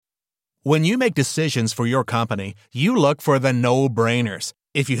When you make decisions for your company, you look for the no-brainers.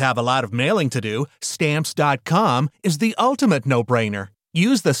 If you have a lot of mailing to do, Stamps.com is the ultimate no-brainer.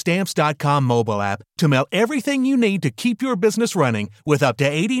 Use the Stamps.com mobile app to mail everything you need to keep your business running with up to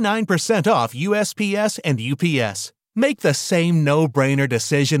 89% off USPS and UPS. Make the same no-brainer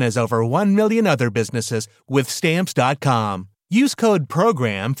decision as over 1 million other businesses with Stamps.com. Use code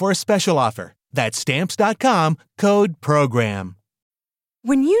PROGRAM for a special offer. That's Stamps.com, code PROGRAM.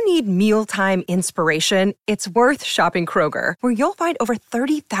 When you need mealtime inspiration, it's worth shopping Kroger, where you'll find over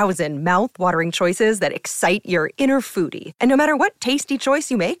 30,000 mouth-watering choices that excite your inner foodie. And no matter what tasty choice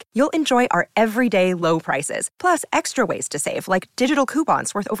you make, you'll enjoy our everyday low prices, plus extra ways to save, like digital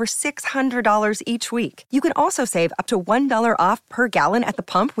coupons worth over $600 each week. You can also save up to $1 off per gallon at the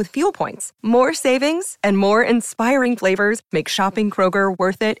pump with fuel points. More savings and more inspiring flavors make shopping Kroger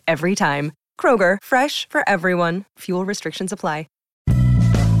worth it every time. Kroger, fresh for everyone. Fuel restrictions apply.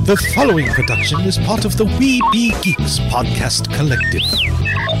 The following production is part of the We Be Geeks podcast collective.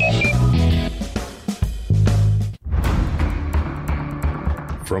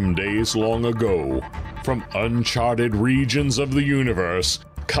 From days long ago, from uncharted regions of the universe,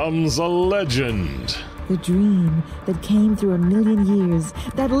 comes a legend. The dream that came through a million years,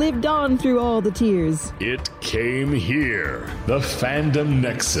 that lived on through all the tears. It came here, the Fandom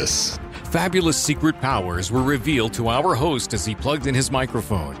Nexus. Fabulous secret powers were revealed to our host as he plugged in his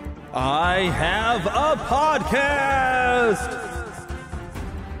microphone. I have a podcast!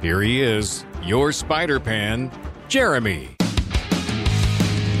 Here he is, your Spider-Pan, Jeremy.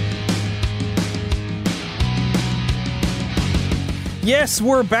 Yes,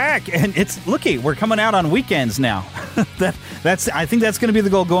 we're back, and we're coming out on weekends now. I think that's going to be the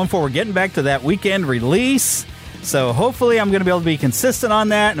goal going forward, getting back to that weekend release. So hopefully I'm going to be able to be consistent on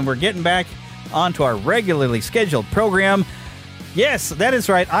that, and we're getting back onto our regularly scheduled program. Yes, that is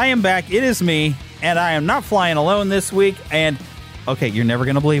right. I am back. It is me, and I am not flying alone this week. And, okay, you're never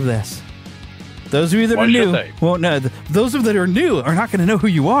going to believe this. Those of you that are new, those of you that are new are not going to know who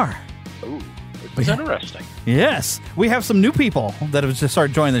you are. Ooh, it's interesting. Yes, we have some new people that have just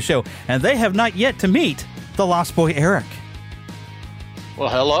started joining the show, and they have not yet to meet the Lost Boy Eric. Well,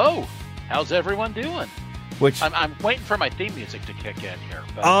 hello. How's everyone doing? Which I'm waiting for my theme music to kick in here.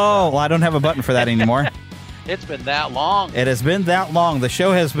 But, well, I don't have a button for that anymore. It's been that long. It has been that long. The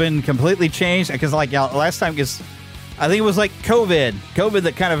show has been completely changed because, last time, I think it was like COVID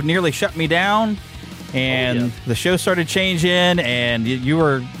that kind of nearly shut me down, and the show started changing, and they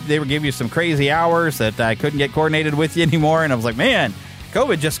were giving you some crazy hours that I couldn't get coordinated with you anymore, and I was like, man,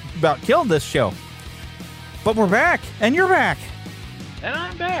 COVID just about killed this show. But we're back, and you're back, and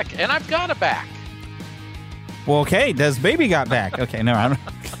I'm back, and I've got a back. Well, okay, does Baby got back? Okay, no, I don't.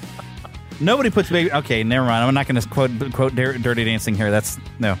 Nobody puts Baby. Okay, never mind. I'm not going to quote Dirty Dancing here. That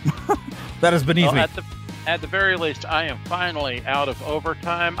is beneath me. At the very least, I am finally out of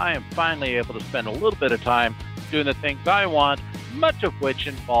overtime. I am finally able to spend a little bit of time doing the things I want, much of which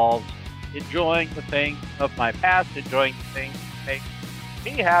involves enjoying the things of my past, enjoying the things that make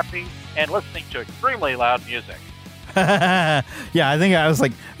me happy, and listening to extremely loud music. Yeah, I think I was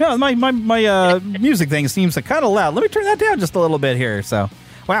like, no, my music thing seems kind of loud. Let me turn that down just a little bit here. So,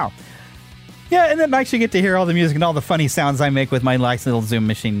 wow. Yeah, and then nice you get to hear all the music and all the funny sounds I make with my nice little Zoom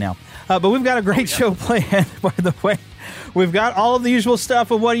machine now. But we've got a great show planned, by the way. We've got all of the usual stuff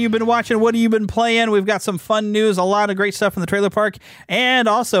of what have you been watching, what have you been playing. We've got some fun news, a lot of great stuff in the trailer park. And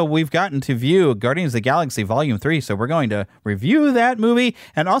also, we've gotten to view Guardians of the Galaxy Volume 3, so we're going to review that movie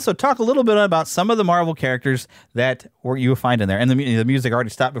and also talk a little bit about some of the Marvel characters that you will find in there. And the music already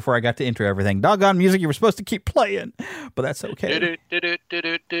stopped before I got to intro everything. Doggone music you were supposed to keep playing, but that's okay.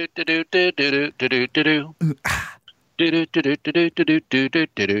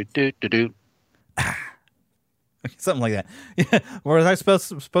 Something like that. Yeah. Or was I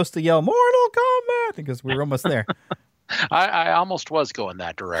supposed to yell Mortal Kombat? Because we were almost there. I almost was going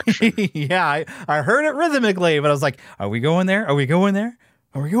that direction. Yeah, I heard it rhythmically, but I was like, are we going there? Are we going there?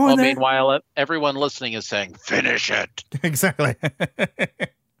 Are we going there? Meanwhile, everyone listening is saying, finish it. Exactly.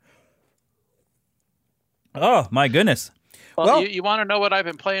 Oh, my goodness. Well, you want to know what I've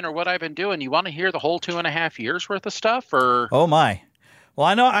been playing or what I've been doing? You want to hear the whole 2.5 years worth of stuff? Or oh, my. Well,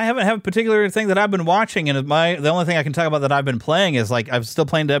 I know I haven't had a particular thing that I've been watching, and the only thing I can talk about that I've been playing is, like, I'm still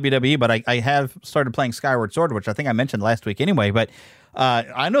playing WWE, but I have started playing Skyward Sword, which I think I mentioned last week anyway. But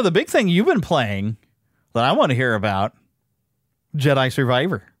I know the big thing you've been playing that I want to hear about, Jedi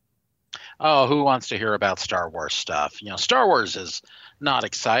Survivor. Oh, who wants to hear about Star Wars stuff? You know, Star Wars is not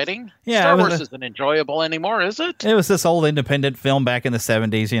exciting. Yeah, Star Wars isn't enjoyable anymore, is it? It was this old independent film back in the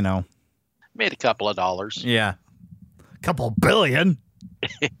 70s, you know. Made a couple of dollars. Yeah. A couple billion.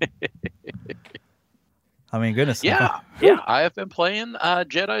 I mean, goodness. Yeah, I have been playing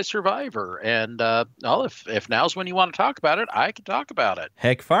Jedi Survivor, and well, if now's when you want to talk about it, I can talk about it.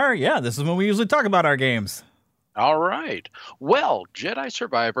 Heck fire. Yeah, this is when we usually talk about our games. All right. Well, Jedi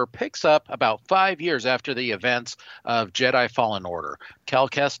Survivor picks up about 5 years after the events of Jedi Fallen Order. Cal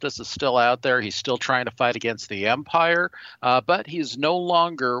Kestis is still out there. He's still trying to fight against the Empire, but he's no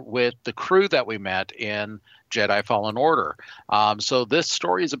longer with the crew that we met in Jedi Fallen Order. So this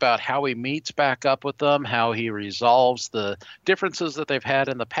story is about how he meets back up with them, how he resolves the differences that they've had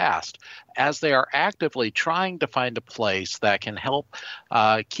in the past, as they are actively trying to find a place that can help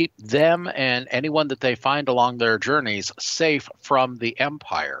keep them and anyone that they find along their journeys safe from the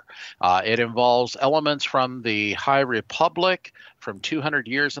Empire. It involves elements from the High Republic from 200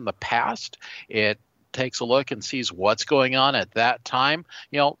 years in the past. It takes a look and sees what's going on at that time.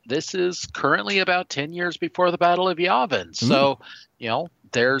 This is currently about 10 years before the Battle of Yavin. So,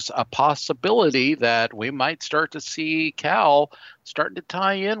 there's a possibility that we might start to see Cal starting to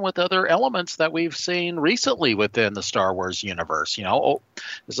tie in with other elements that we've seen recently within the Star Wars universe.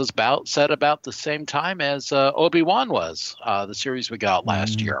 This is set about the same time as Obi-Wan was, the series we got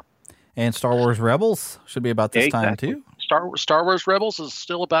last year. And Star Wars Rebels should be about this time too. Star Wars Rebels is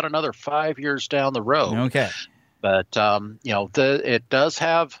still about another 5 years down the road. Okay. But, it does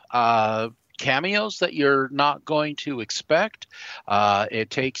have cameos that you're not going to expect. It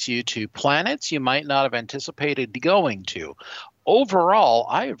takes you to planets you might not have anticipated going to. Overall,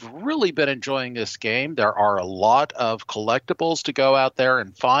 I have really been enjoying this game. There are a lot of collectibles to go out there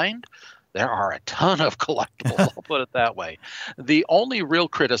and find. There are a ton of collectibles, I'll put it that way. The only real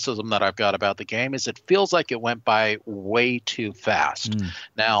criticism that I've got about the game is it feels like it went by way too fast.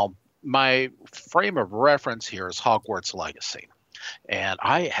 Now, my frame of reference here is Hogwarts Legacy. And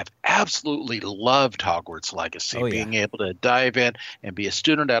I have absolutely loved Hogwarts Legacy, being able to dive in and be a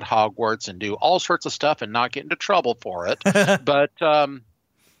student at Hogwarts and do all sorts of stuff and not get into trouble for it. But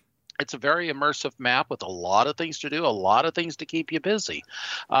it's a very immersive map with a lot of things to do, a lot of things to keep you busy.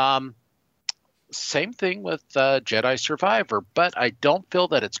 Same thing with Jedi Survivor, but I don't feel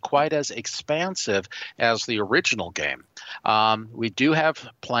that it's quite as expansive as the original game. We do have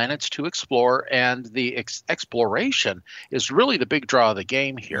planets to explore, and the exploration is really the big draw of the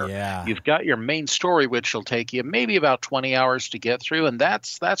game here. Yeah. You've got your main story, which will take you maybe about 20 hours to get through, and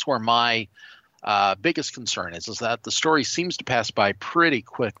that's where my biggest concern is that the story seems to pass by pretty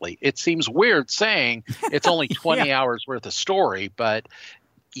quickly. It seems weird saying it's only 20 hours worth of story, but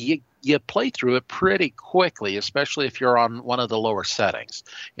you play through it pretty quickly, especially if you're on one of the lower settings.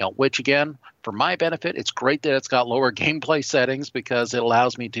 Which again, for my benefit, it's great that it's got lower gameplay settings because it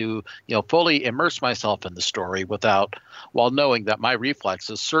allows me to, fully immerse myself in the story while knowing that my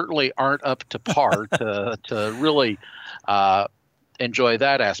reflexes certainly aren't up to par to really enjoy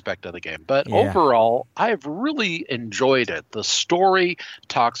that aspect of the game. But overall, I've really enjoyed it. The story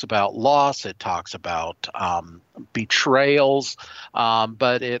talks about loss. It talks about betrayals.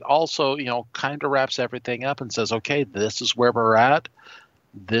 But it also, kind of wraps everything up and says, okay, this is where we're at.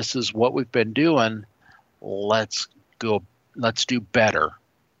 This is what we've been doing. Let's do better.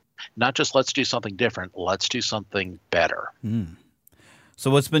 Not just let's do something different. Let's do something better.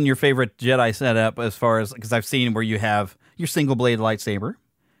 So what's been your favorite Jedi setup as far as, because I've seen where you have your single-bladed lightsaber,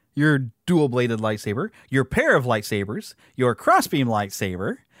 your dual-bladed lightsaber, your pair of lightsabers, your crossbeam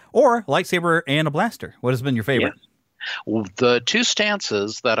lightsaber, or lightsaber and a blaster. What has been your favorite? Yes. Well, the two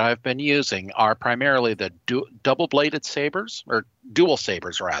stances that I've been using are primarily the double-bladed sabers, or dual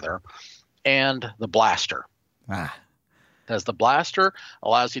sabers rather, and the blaster. Because the blaster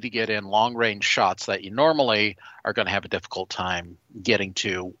allows you to get in long-range shots that you normally are going to have a difficult time getting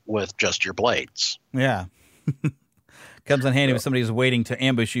to with just your blades. Yeah. Comes in handy when somebody's waiting to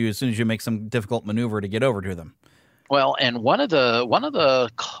ambush you as soon as you make some difficult maneuver to get over to them. Well, and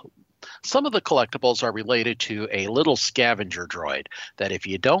some of the collectibles are related to a little scavenger droid that if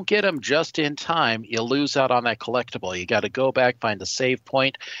you don't get them just in time, you lose out on that collectible. You got to go back, find a save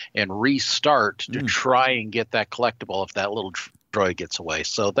point, and restart to try and get that collectible if that little droid gets away.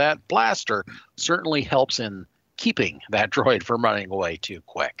 So that blaster certainly helps in keeping that droid from running away too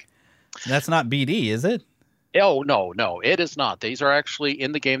quick. That's not BD, is it? Oh, no, it is not. These are actually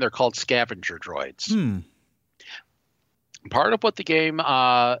in the game. They're called scavenger droids. Part of what the game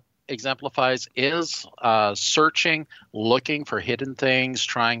exemplifies is searching, looking for hidden things,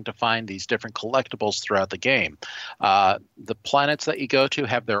 trying to find these different collectibles throughout the game. The planets that you go to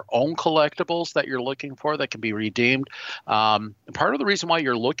have their own collectibles that you're looking for that can be redeemed. Part of the reason why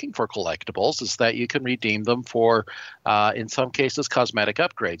you're looking for collectibles is that you can redeem them for, in some cases, cosmetic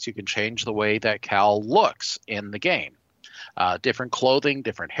upgrades. You can change the way that Cal looks in the game. different clothing,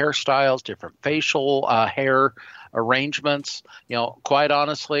 different hairstyles, different facial hair arrangements. Quite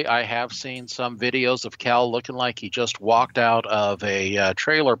honestly, I have seen some videos of Cal looking like he just walked out of a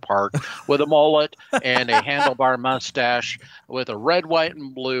trailer park with a mullet and a handlebar mustache with a red, white,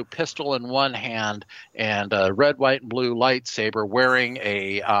 and blue pistol in one hand and a red, white, and blue lightsaber, wearing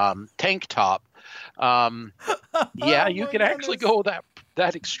a tank top. You can actually go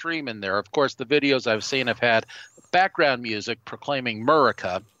that extreme in there. Of course, the videos I've seen have had background music proclaiming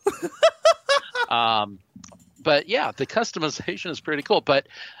Murica. But yeah, the customization is pretty cool. But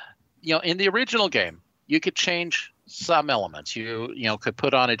in the original game, you could change some elements. You could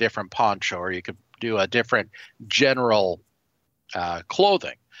put on a different poncho, or you could do a different general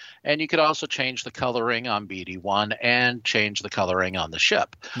clothing. And you could also change the coloring on BD1 and change the coloring on the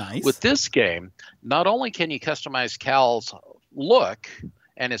ship. Nice. With this game, not only can you customize Cal's look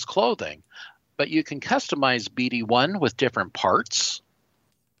and his clothing, but you can customize BD1 with different parts.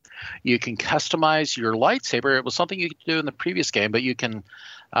 You can customize your lightsaber. It was something you could do in the previous game, but you can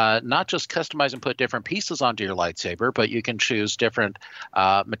not just customize and put different pieces onto your lightsaber, but you can choose different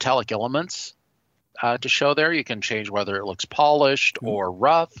metallic elements to show there. You can change whether it looks polished or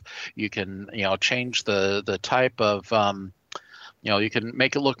rough. You can, change the type of, you can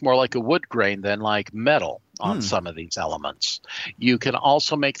make it look more like a wood grain than like metal on some of these elements. You can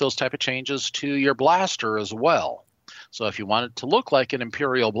also make those type of changes to your blaster as well. So if you want it to look like an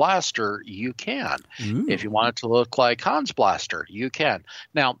Imperial blaster, you can. Ooh. If you want it to look like Han's blaster, you can.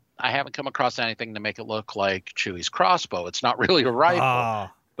 Now, I haven't come across anything to make it look like Chewie's crossbow. It's not really a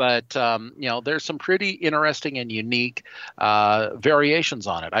rifle. But, there's some pretty interesting and unique variations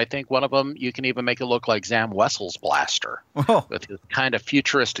on it. I think one of them, you can even make it look like Zam Wessel's blaster with this kind of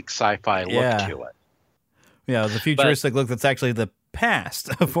futuristic sci-fi look to it. Yeah, the futuristic look that's actually the past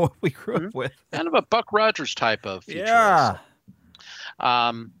of what we grew up with. Kind of a Buck Rogers type of futurism. Yeah.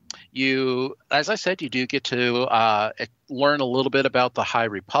 As I said, you do get to learn a little bit about the High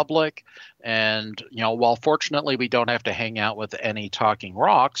Republic. And, while fortunately we don't have to hang out with any talking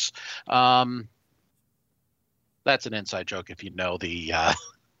rocks, that's an inside joke if you know the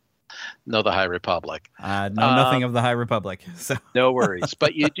High Republic. Know nothing of the High Republic. So no worries.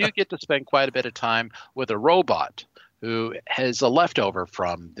 But you do get to spend quite a bit of time with a robot who has a leftover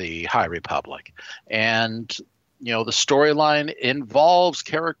from the High Republic. And, the storyline involves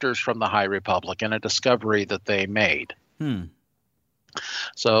characters from the High Republic and a discovery that they made.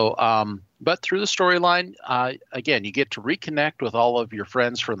 So, but through the storyline, again, you get to reconnect with all of your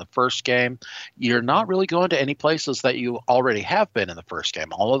friends from the first game. You're not really going to any places that you already have been in the first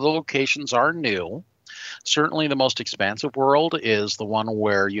game. All of the locations are new. Certainly the most expansive world is the one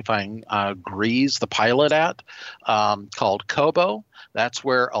where you find Grease, the pilot, at, called Kobo. That's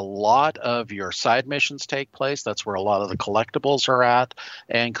where a lot of your side missions take place. That's where a lot of the collectibles are at.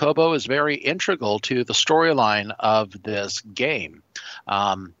 And Kobo is very integral to the storyline of this game.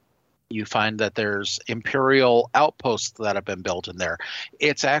 You find that there's Imperial outposts that have been built in there.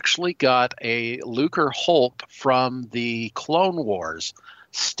 It's actually got a Lucre Hulk from the Clone Wars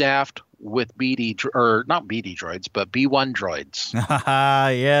staffed with not BD droids, but B1 droids.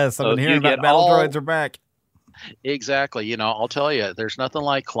 Yes, I've been hearing about battle droids are back. Exactly. I'll tell you, there's nothing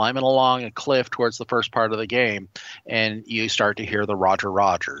like climbing along a cliff towards the first part of the game, and you start to hear the Roger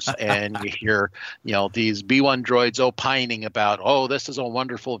Rogers, and you hear, these B1 droids opining about, this is a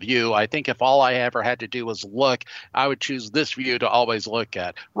wonderful view. I think if all I ever had to do was look, I would choose this view to always look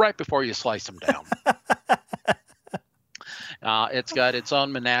at, right before you slice them down. It's got its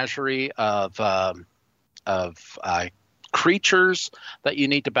own menagerie of creatures that you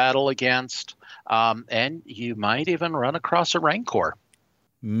need to battle against. And you might even run across a Rancor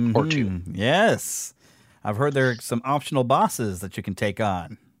or two. Yes. I've heard there are some optional bosses that you can take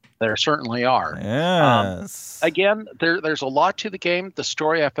on. There certainly are. Yes. Again, there's a lot to the game. The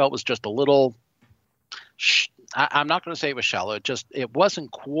story I felt was just a little... I'm not going to say it was shallow. It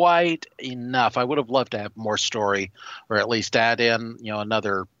wasn't quite enough. I would have loved to have more story, or at least add in,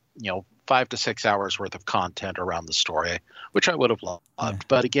 another, 5 to 6 hours worth of content around the story, which I would have loved. Yeah.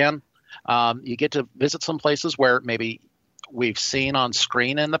 But again, you get to visit some places where maybe we've seen on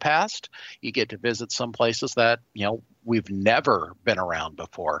screen in the past. You get to visit some places that, we've never been around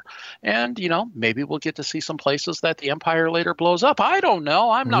before. And, maybe we'll get to see some places that the Empire later blows up. I don't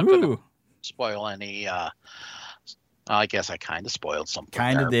know. I'm not going to spoil any... I guess I kind of spoiled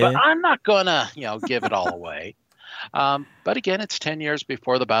something there, but I'm not going to, give it all away. But again, it's 10 years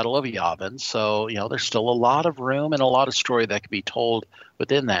before the Battle of Yavin, so, there's still a lot of room and a lot of story that could be told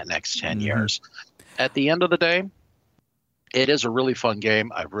within that next 10 years. At the end of the day, It is a really fun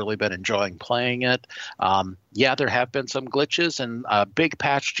game. I've really been enjoying playing it. Yeah, there have been some glitches, and a big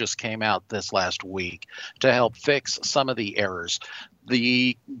patch just came out this last week to help fix some of the errors.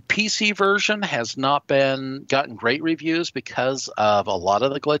 The PC version has not gotten great reviews because of a lot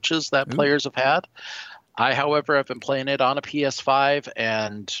of the glitches that players have had. I, however, have been playing it on a PS5,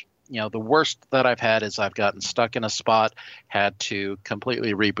 and the worst that I've had is I've gotten stuck in a spot, had to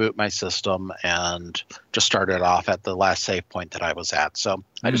completely reboot my system, and just started off at the last save point that I was at. So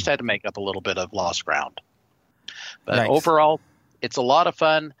I just had to make up a little bit of lost ground. But overall, it's a lot of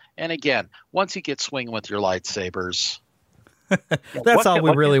fun. And again, once you get swinging with your lightsabers, that's all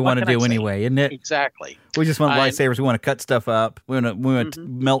we really want to do anyway, isn't it? Exactly. We just want lightsabers. We want to cut stuff up. We want to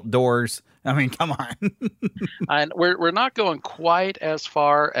melt doors. I mean, come on. And we're not going quite as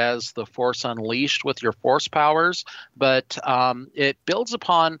far as the Force Unleashed with your Force powers, but it builds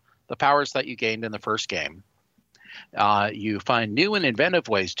upon the powers that you gained in the first game. You find new and inventive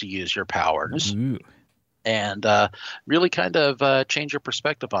ways to use your powers. Ooh. And really kind of change your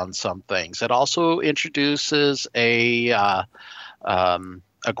perspective on some things. It also introduces a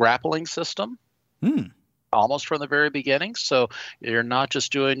grappling system. Almost from the very beginning. So you're not just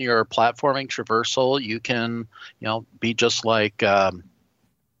doing your platforming traversal. You can, be just like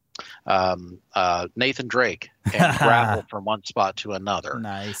Nathan Drake and grapple from one spot to another.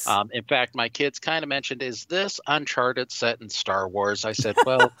 Nice. In fact, my kids kind of mentioned, is this Uncharted set in Star Wars? I said,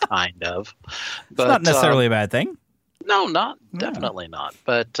 well, kind of. But, it's not necessarily a bad thing. No, definitely not.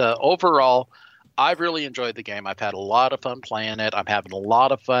 But overall, I've really enjoyed the game. I've had a lot of fun playing it. I'm having a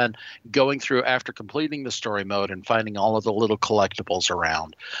lot of fun going through after completing the story mode and finding all of the little collectibles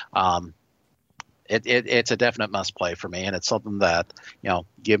around. It's a definite must play for me, and it's something that,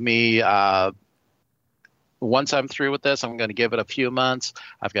 give me once I'm through with this, I'm going to give it a few months.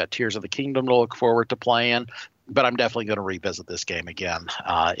 I've got Tears of the Kingdom to look forward to playing, but I'm definitely going to revisit this game again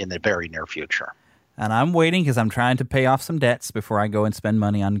in the very near future. And I'm waiting because I'm trying to pay off some debts before I go and spend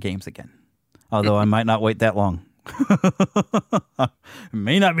money on games again. Although I might not wait that long. It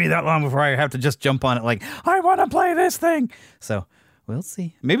may not be that long before I have to just jump on it like, I want to play this thing. So we'll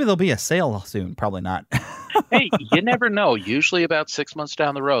see. Maybe there'll be a sale soon. Probably not. Hey, you never know. Usually about 6 months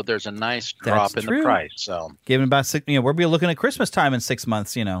down the road, there's a nice drop in the price. So given about we'll be looking at Christmas time in 6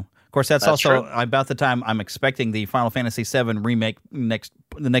 months, Of course, that's also true. About the time I'm expecting the Final Fantasy VII remake,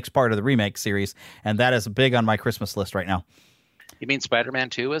 the next part of the remake series. And that is big on my Christmas list right now. You mean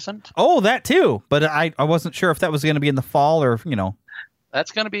Spider-Man 2 isn't? Oh, that too. But I wasn't sure if that was going to be in the fall or,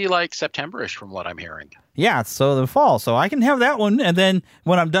 That's going to be like September-ish from what I'm hearing. Yeah, so the fall. So I can have that one. And then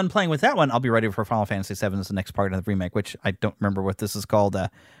when I'm done playing with that one, I'll be ready for Final Fantasy VII as the next part of the remake, which I don't remember what this is called.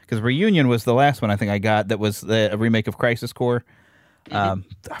 Because Reunion was the last one I think I got that was a remake of Crisis Core. I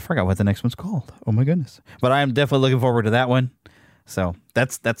forgot what the next one's called. Oh, my goodness. But I am definitely looking forward to that one. So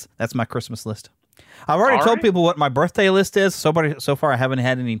that's my Christmas list. I've already told people what my birthday list is. So far, I haven't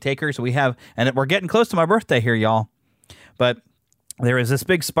had any takers. And we're getting close to my birthday here, y'all. But there is this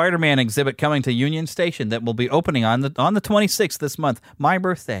big Spider-Man exhibit coming to Union Station that will be opening on the 26th this month, my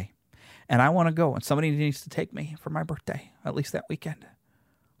birthday. And I want to go, and somebody needs to take me for my birthday, at least that weekend.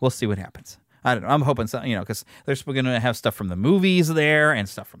 We'll see what happens. I don't know. I'm hoping, because they're going to have stuff from the movies there and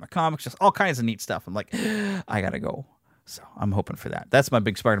stuff from the comics, just all kinds of neat stuff. I'm like, I got to go. So I'm hoping for that. That's my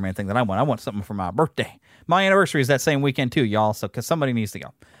big Spider-Man thing that I want. I want something for my birthday. My anniversary is that same weekend too, y'all. So because somebody needs to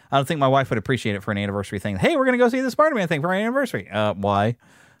go. I don't think my wife would appreciate it for an anniversary thing. Hey, we're going to go see the Spider-Man thing for our anniversary. Why?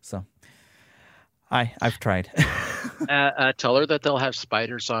 So I've tried. Tell her that they'll have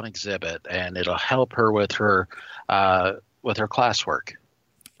spiders on exhibit, and it'll help her with her classwork.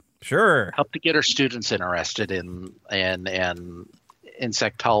 Sure. Help to get her students interested in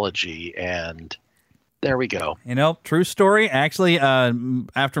insectology, and there we go. True story. Actually, in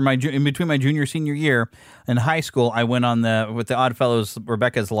between my junior senior year in high school, I went on with the Oddfellows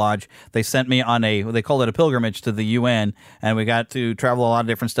Rebecca's Lodge. They sent me on they called it a pilgrimage to the UN, and we got to travel a lot of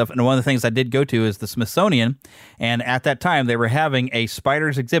different stuff. And one of the things I did go to is the Smithsonian, and at that time they were having a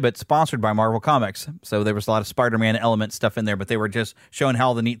spiders exhibit sponsored by Marvel Comics. So there was a lot of Spider-Man element stuff in there, but they were just showing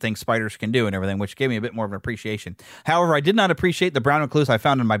how the neat things spiders can do and everything, which gave me a bit more of an appreciation. However, I did not appreciate the brown recluse I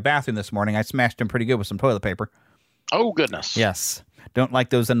found in my bathroom this morning. I smashed him pretty good with some toilet paper. Oh, goodness. Yes. Don't like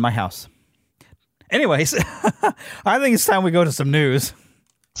those in my house. Anyways, I think it's time we go to some news.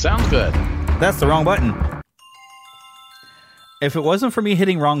 Sounds good. That's the wrong button. If it wasn't for me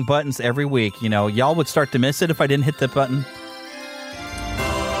hitting wrong buttons every week, y'all would start to miss it if I didn't hit the button.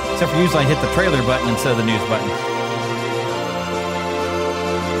 Except for usually I hit the trailer button instead of the news button.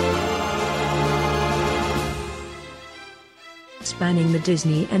 spanning the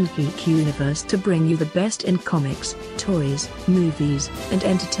Disney and geek universe to bring you the best in comics, toys, movies, and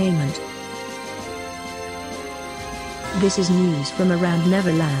entertainment. This is news from around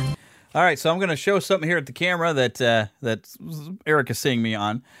Neverland. All right, so I'm going to show something here at the camera that Eric is seeing me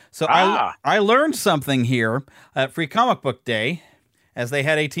on. So I learned something here at Free Comic Book Day, as they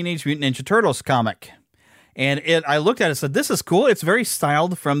had a Teenage Mutant Ninja Turtles comic. And I looked at it and said, this is cool. It's very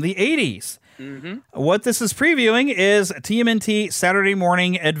styled from the 80s. Mm-hmm. What this is previewing is TMNT Saturday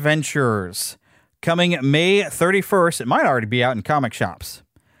Morning Adventures, coming May 31st. It might already be out in comic shops.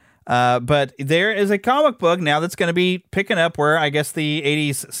 But there is a comic book now that's going to be picking up where I guess the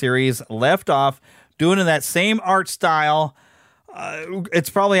 80s series left off, doing in that same art style. It's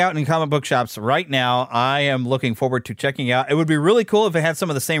probably out in comic book shops right now. I am looking forward to checking it out. It would be really cool if it had some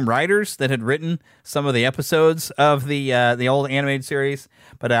of the same writers that had written some of the episodes of the old animated series.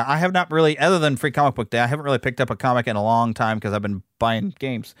 But I have not really, other than Free Comic Book Day, I haven't really picked up a comic in a long time because I've been buying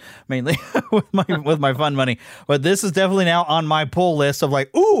games mainly with my fun money. But this is definitely now on my pull list of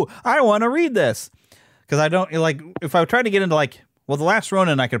like, ooh, I want to read this. Because I don't, like, if I tried to get into The Last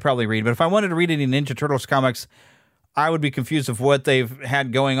Ronin I could probably read, but if I wanted to read any Ninja Turtles comics, I would be confused of what they've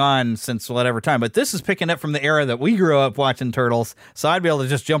had going on since whatever time. But this is picking up from the era that we grew up watching Turtles. So I'd be able to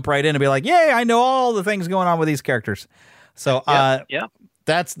just jump right in and be like, yay, I know all the things going on with these characters. So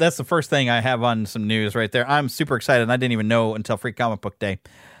that's the first thing I have on some news right there. I'm super excited. And I didn't even know until Free Comic Book Day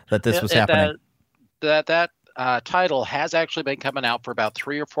that this was happening. That title has actually been coming out for about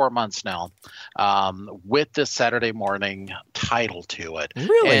 3 or 4 months now, with this Saturday morning title to it.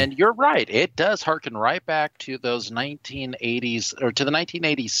 Really? And you're right. It does harken right back to those 1980s or to the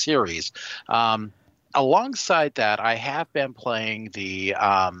 1980s series. Alongside that, I have been playing the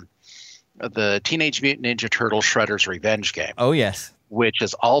Teenage Mutant Ninja Turtles Shredder's Revenge game. Oh, yes. Which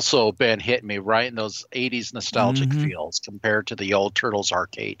has also been hitting me right in those 80s nostalgic feels compared to the old Turtles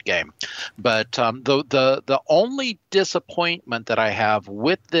arcade game. But the only disappointment that I have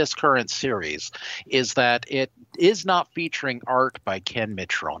with this current series is that it is not featuring art by Ken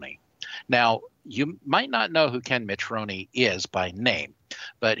Mitroni. Now, you might not know who Ken Mitroni is by name,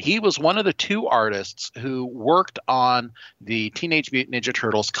 but he was one of the 2 artists who worked on the Teenage Mutant Ninja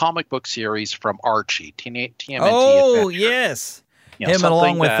Turtles comic book series from Archie, TMNT Oh, Adventure. Yes. You know, him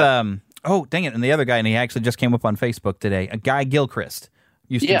along with oh dang it, and the other guy, and he actually just came up on Facebook today. A Guy Gilchrist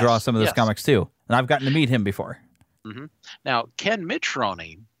used to draw some of those comics too, and I've gotten to meet him before. Mm-hmm. Now Ken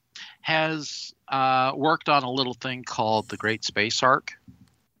Mitroni has worked on a little thing called the Great Space Arc.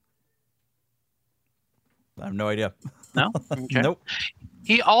 I have no idea. No, okay. Nope.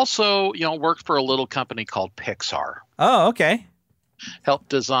 He also worked for a little company called Pixar. Oh, okay. Helped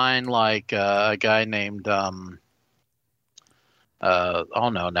design like a guy named. Now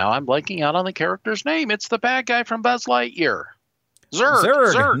I'm blanking out on the character's name. It's the bad guy from Buzz Lightyear.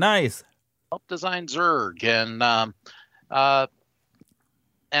 Zurg. Nice. Helped design Zurg, and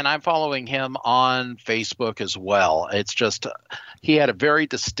I'm following him on Facebook as well. It's just he had a very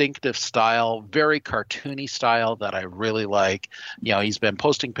distinctive style, very cartoony style that I really like. He's been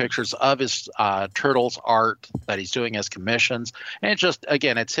posting pictures of his Turtles art that he's doing as commissions, and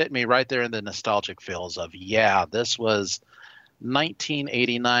it's hit me right there in the nostalgic feels of this was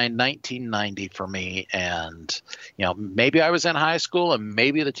 1989, 1990 for me. And, maybe I was in high school and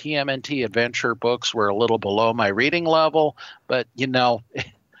maybe the TMNT adventure books were a little below my reading level, but,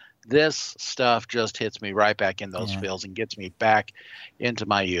 this stuff just hits me right back in those feels and gets me back into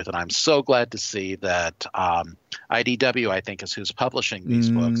my youth. And I'm so glad to see that IDW, I think, is who's publishing these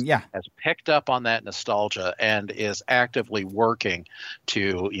books, has picked up on that nostalgia and is actively working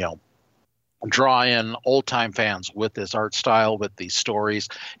to, draw in old-time fans with this art style, with these stories,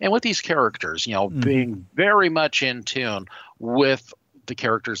 and with these characters, being very much in tune with the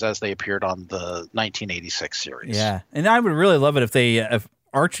characters as they appeared on the 1986 series. Yeah, and I would really love it if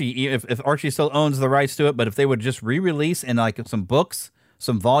Archie still owns the rights to it, but if they would just re-release in like some books,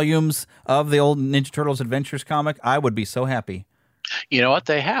 some volumes of the old Ninja Turtles Adventures comic, I would be so happy. You know what?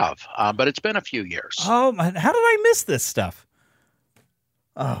 They have, but it's been a few years. Oh, how did I miss this stuff?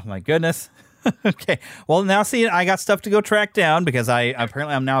 Oh, my goodness. Okay. Well, now see, I got stuff to go track down because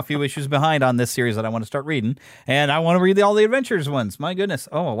I'm now a few issues behind on this series that I want to start reading, and I want to read all the Adventures ones. My goodness.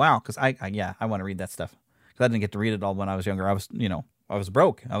 Oh, wow. Because I want to read that stuff because I didn't get to read it all when I was younger. I was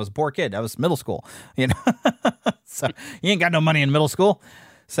broke. I was a poor kid. I was middle school, So you ain't got no money in middle school.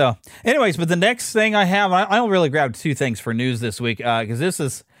 So anyways, but the next thing I have, I only really grabbed 2 things for news this week because this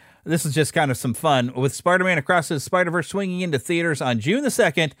is This is just kind of some fun. With Spider-Man Across the Spider-Verse swinging into theaters on June the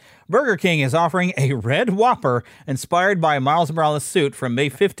 2nd, Burger King is offering a Red Whopper inspired by Miles Morales' suit from May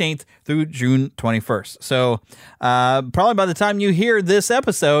 15th through June 21st. So probably by the time you hear this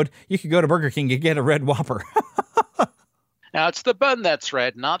episode, you could go to Burger King and get a Red Whopper. Now, it's the bun that's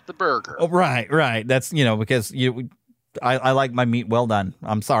red, not the burger. Oh, right. That's, because I like my meat well done.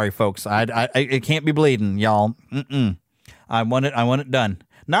 I'm sorry, folks. It can't be bleeding, y'all. I want it done.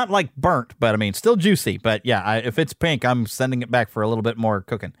 Not like burnt, but I mean, still juicy. But yeah, if it's pink, I'm sending it back for a little bit more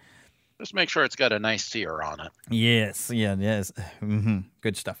cooking. Just make sure it's got a nice sear on it. Yes.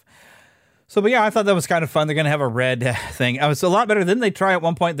 Good stuff. So, but yeah, I thought that was kind of fun. They're going to have a red thing. I was a lot better. Didn't they try at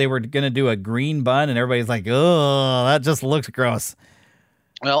one point? They were going to do a green bun, and everybody's like, "Oh, that just looks gross."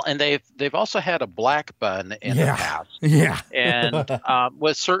 Well, and they've also had a black bun in the past. Yeah. And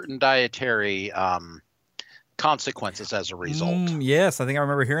with certain dietary consequences as a result. Yes, I think I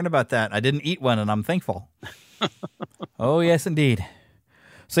remember hearing about that. I didn't eat one, and I'm thankful. Oh, yes, indeed.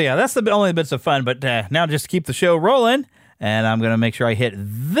 So, yeah, that's the only bits of fun. But now just to keep the show rolling, and I'm going to make sure I hit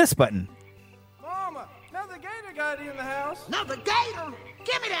this button. Mama, another gator got in the house. Another gator?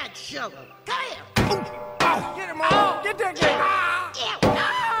 Give me that shovel. Come here. Get him, Mom. Get that gator.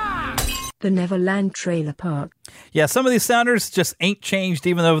 The Neverland Trailer Park. Yeah, some of these sounders just ain't changed,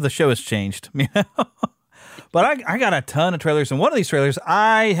 even though the show has changed. But I got a ton of trailers, and one of these trailers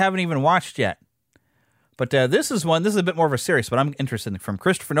I haven't even watched yet. But this is a bit more of a series, but I'm interested in, from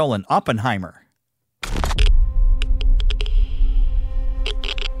Christopher Nolan, Oppenheimer.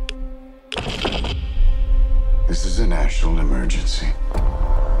 This is a national emergency.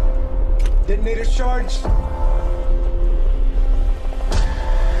 Detonator charged.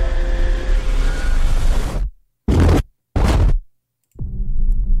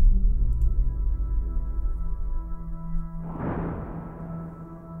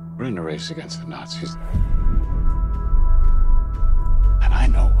 We're in a race against the Nazis. And I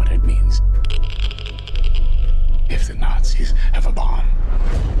know what it means if the Nazis have a bomb.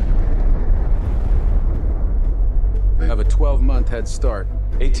 We have a 12-month head start.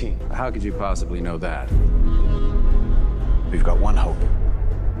 18. How could you possibly know that? We've got one hope.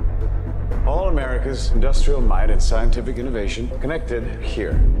 All America's industrial might and scientific innovation connected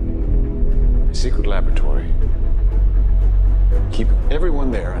here. A secret laboratory. Keep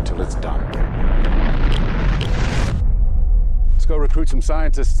everyone there until it's done. Let's go recruit some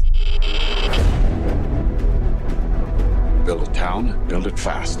scientists. Build a town, build it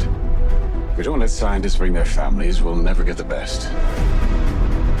fast. If we don't let scientists bring their families, we'll never get the best.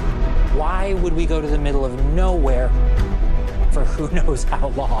 Why would we go to the middle of nowhere for who knows how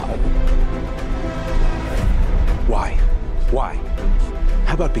long? Why? Why?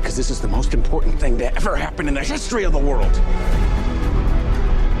 How about because this is the most important thing to ever happen in the history of the world?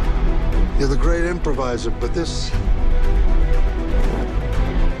 You're the great improviser, but this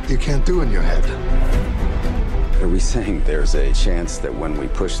you can't do in your head. Are we saying there's a chance that when we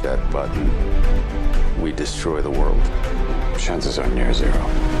push that button, we destroy the world? Chances are near zero.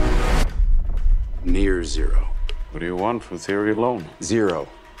 Near zero. What do you want for theory alone? 0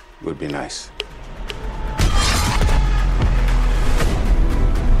 would be nice.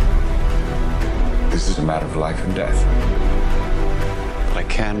 This is a matter of life and death. But I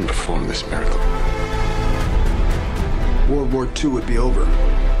can perform this miracle. World War II would be over.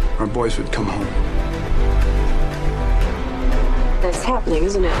 Our boys would come home. That's happening,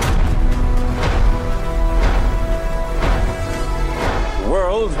 isn't it? The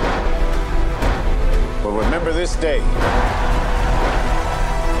world will remember this day.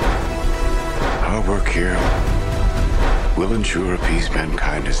 Our work here will ensure a peace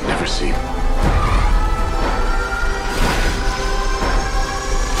mankind has never seen.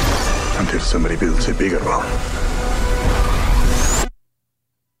 Until somebody builds a bigger one.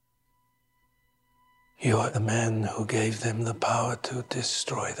 You are the man who gave them the power to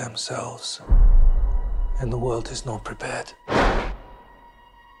destroy themselves. And the world is not prepared.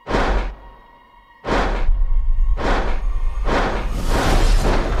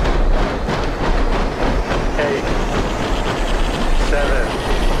 7,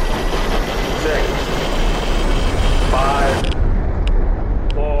 6,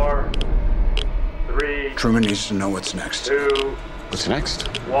 5, 4, 3. Truman needs to know what's next. 2. What's next?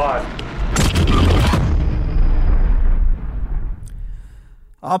 1.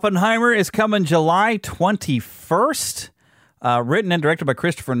 Oppenheimer is coming July 21st. Written and directed by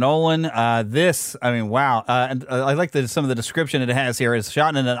Christopher Nolan. Wow. And I like some of the description it has here. It's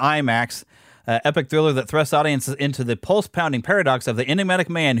shot in an IMAX. Epic thriller that thrusts audiences into the pulse-pounding paradox of the enigmatic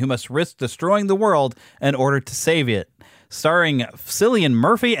man who must risk destroying the world in order to save it. starring Cillian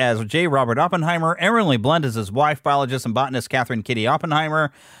Murphy as J. Robert Oppenheimer, Emily Blunt as his wife, biologist and botanist Catherine Kitty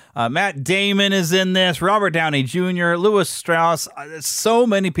Oppenheimer. Matt Damon is in this, Robert Downey Jr., Louis Strauss. So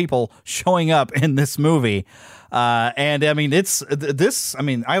many people showing up in this movie. And I mean,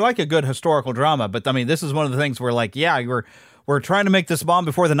 I like a good historical drama, but I mean, this is one of the things where, like, yeah, we're trying to make this bomb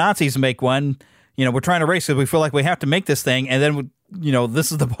before the Nazis make one. You know, we're trying to race it. We feel like we have to make this thing. And then,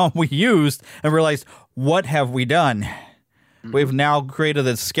 this is the bomb we used and realized, what have we done? Mm-hmm. We've now created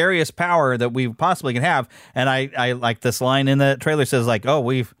the scariest power that we possibly can have. And I like this line in the trailer says, like, oh,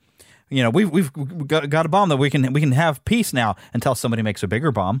 we've got a bomb that we can have peace now until somebody makes a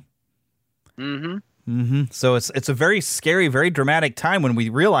bigger bomb. Mm-hmm. Mm-hmm. So it's a very scary, very dramatic time when we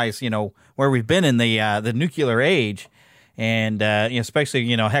realize, where we've been in the nuclear age. And especially,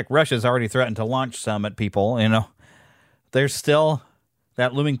 heck, Russia's already threatened to launch some at people. There's still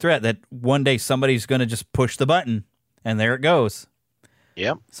that looming threat that one day somebody's going to just push the button, and there it goes.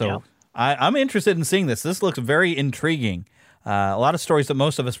 Yep. So yep. I'm interested in seeing this. This looks very intriguing. A lot of stories that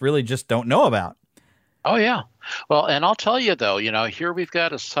most of us really just don't know about. Oh, yeah. Well, and I'll tell you, though, here we've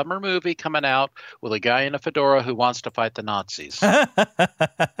got a summer movie coming out with a guy in a fedora who wants to fight the Nazis.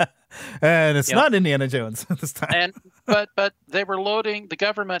 And it's not Indiana Jones this time. But they were loading, the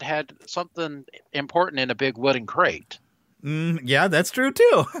government had something important in a big wooden crate. Yeah, that's true,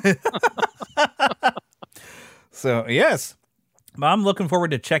 too. So, yes. I'm looking forward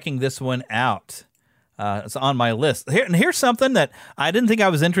to checking this one out. It's on my list. Here's something that I didn't think I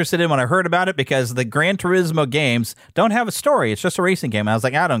was interested in when I heard about it, because the Gran Turismo games don't have a story. It's just a racing game. I was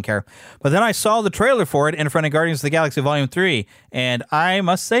like, I don't care. But then I saw the trailer for it in front of Guardians of the Galaxy Volume 3, and I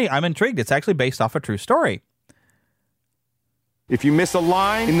must say I'm intrigued. It's actually based off a true story. If you miss a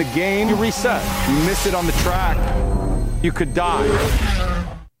line in the game, you reset. You miss it on the track, you could die.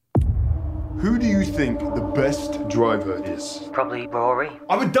 Who do you think the best driver is? Probably Rory.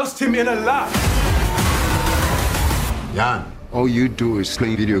 I would dust him in a lap. Jan, all you do is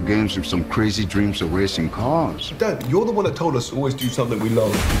play video games with some crazy dreams of racing cars. Dad, you're the one that told us to always do something we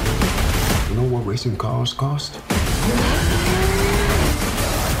love. You know what racing cars cost?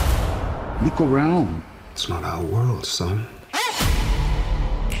 Look around. It's not our world, son.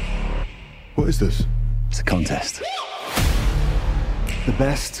 What is this? It's a contest. The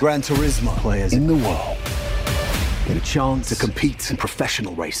best Gran Turismo players in the world get a chance to compete in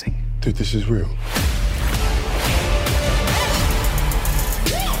professional racing. Dude, this is real.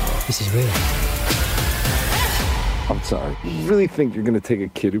 This is real. I'm sorry. You really think you're going to take a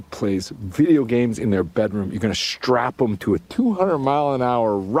kid who plays video games in their bedroom, you're going to strap him to a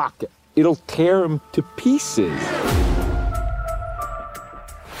 200-mile-an-hour rocket? It'll tear him to pieces.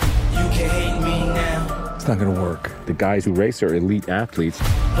 You can hate me now. It's not going to work. The guys who race are elite athletes.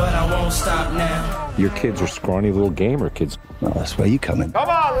 But I won't stop now. Your kids are scrawny little gamer kids. Well, that's where you come in. Come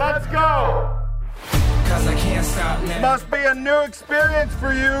on, let's go! Cause I can't stop now. Must be a new experience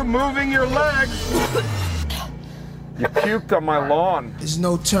for you, moving your legs. You puked on my lawn. There's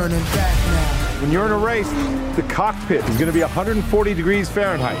no turning back now. When you're in a race, the cockpit is going to be 140 degrees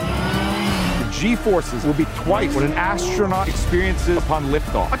Fahrenheit. The G-forces will be twice what an astronaut experiences upon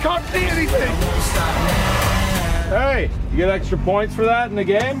liftoff. I can't see anything. Hey, you get extra points for that in the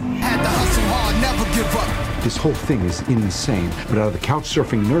game? Had to hustle hard, never give up. This whole thing is insane, but out of the couch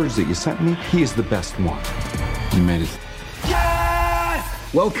surfing nerds that you sent me, he is the best one. You made it.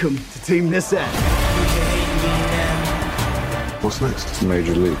 Yes! Welcome to Team This End. What's next? It's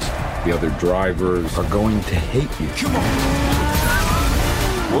Major Leagues. The other drivers are going to hate you. Come on.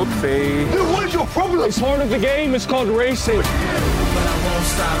 Whoopsie. Dude, what is your problem? It's part of the game. It's called racing. But I won't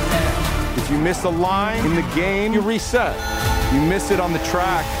stop now. If you miss a line in the game, you reset. You miss it on the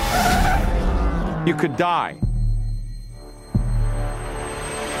track, you could die. You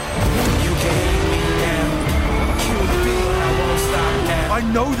can hate me now. I won't stop now. I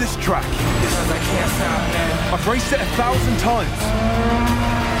know this track. Because I can't stop now. I've raced it 1,000 times.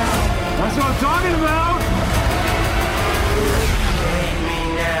 That's what I'm talking about. You can hate me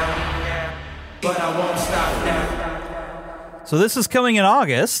now. But I won't stop now. So this is coming in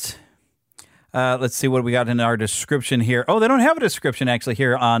August. Let's see what we got in our description here. Oh, they don't have a description actually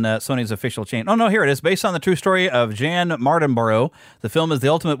here on Sony's official chain. Oh, no, here it is. Based on the true story of Jan Mardenborough, the film is the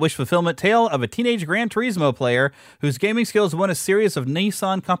ultimate wish fulfillment tale of a teenage Gran Turismo player whose gaming skills won a series of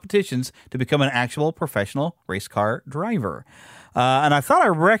Nissan competitions to become an actual professional race car driver. And I thought I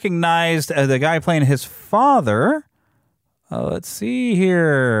recognized the guy playing his father. Let's see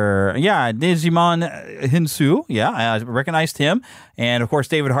here. Yeah, Digimon Hinsu. Yeah, I recognized him. And, of course,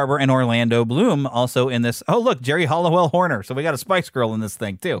 David Harbour and Orlando Bloom also in this. Oh, look, Jerry Hollowell Horner. So we got a Spice Girl in this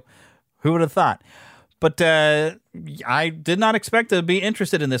thing, too. Who would have thought? But I did not expect to be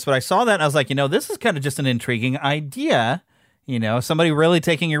interested in this, but I saw that and I was like, this is kind of just an intriguing idea. Somebody really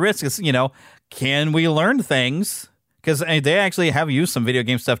taking a risk. It's, can we learn things? Because they actually have used some video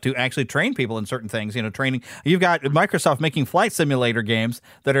game stuff to actually train people in certain things. Training. You've got Microsoft making flight simulator games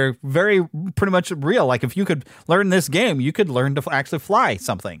that are pretty much real. Like if you could learn this game, you could learn to actually fly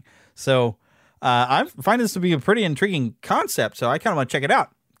something. So I find this to be a pretty intriguing concept. So I kind of want to check it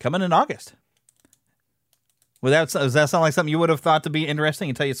out. Coming in August. Does that sound like something you would have thought to be interesting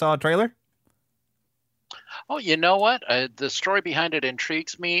until you saw a trailer? Oh, you know what? The story behind it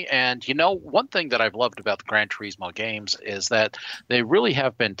intrigues me. And, one thing that I've loved about the Gran Turismo games is that they really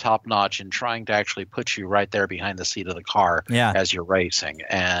have been top-notch in trying to actually put you right there behind the seat of the car as you're racing.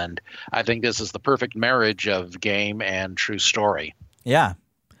 And I think this is the perfect marriage of game and true story. Yeah.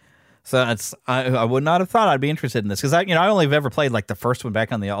 So I would not have thought I'd be interested in this because I only have ever played like the first one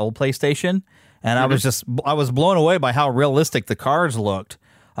back on the old PlayStation. And I was blown away by how realistic the cars looked.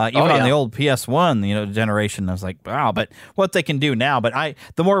 Even on the old PS1, generation, I was like, wow, but what they can do now. But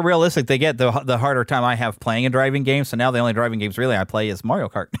the more realistic they get, the harder time I have playing a driving game. So now the only driving games really I play is Mario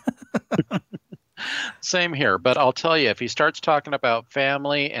Kart. Same here. But I'll tell you, if he starts talking about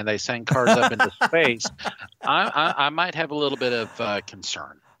family and they send cars up into space, I might have a little bit of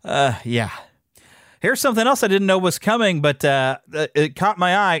concern. Yeah. Here's something else I didn't know was coming, but it caught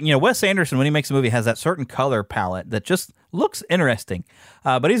my eye. Wes Anderson, when he makes a movie, has that certain color palette that just looks interesting.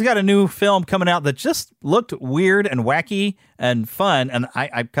 But he's got a new film coming out that just looked weird and wacky and fun, and I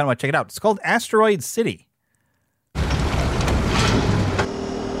kind of want to check it out. It's called Asteroid City.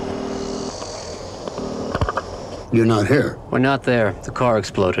 You're not here. We're not there. The car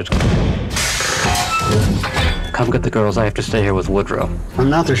exploded. Come get the girls. I have to stay here with Woodrow. I'm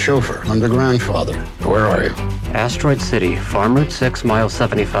not the chauffeur. I'm the grandfather. Where are you? Asteroid City, Farm Route 6, mile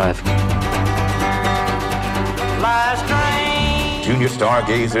 75. Junior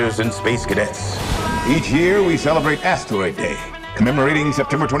stargazers and space cadets. Each year we celebrate Asteroid Day, commemorating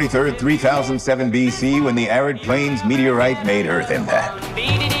September 23rd, 3007 BC, when the arid plains meteorite made Earth impact.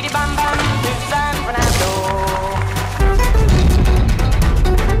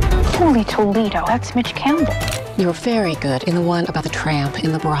 Holy Toledo, that's Mitch Campbell. You were very good in the one about the tramp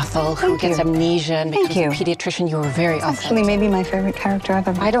in the brothel who gets amnesia and becomes a pediatrician. You were very awesome. Actually, maybe my favorite character I've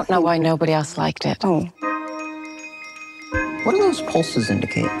ever. I don't know why nobody else liked it. Oh. What do those pulses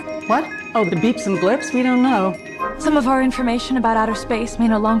indicate? What? Oh, the beeps and blips? We don't know. Some of our information about outer space may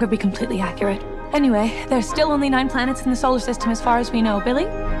no longer be completely accurate. Anyway, there's still only 9 planets in the solar system as far as we know, Billy.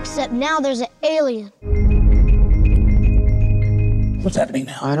 Except now there's an alien. What's happening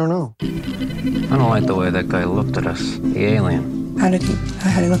now? I don't know. I don't like the way that guy looked at us. The alien. How did he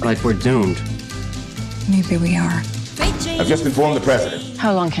look? Like we're doomed. Maybe we are. I've just informed the president.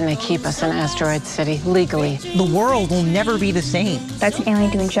 How long can they keep us in Asteroid City legally? The world will never be the same. That's an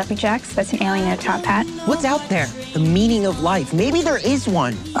alien doing jumpy jacks. That's an alien in a top hat. What's out there? The meaning of life. Maybe there is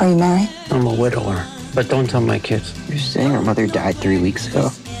one. Are you married? I'm a widower, but don't tell my kids. You're saying her mother died 3 weeks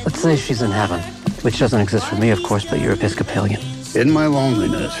ago? Let's say she's in heaven, which doesn't exist for me, of course, but you're Episcopalian. In my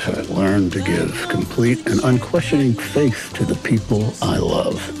loneliness, I learned to give complete and unquestioning faith to the people I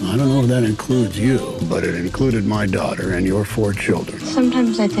love. I don't know if that includes you, but it included my daughter and your 4 children.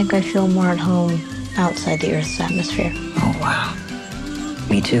 Sometimes I think I feel more at home outside the Earth's atmosphere. Oh, wow.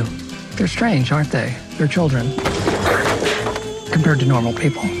 Me too. They're strange, aren't they? They're children. Compared to normal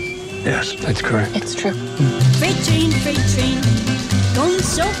people. Yes, that's correct. It's true. Freight train, going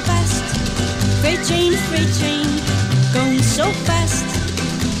so fast. Freight train, going so fast.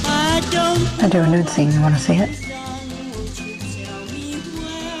 I do a nude scene. You want to see it?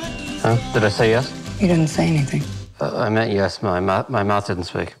 Huh? Did I say yes? You didn't say anything. I meant yes. My mouth didn't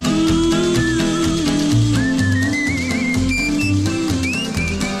speak.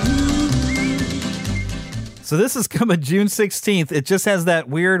 So this is coming June 16th. It just has that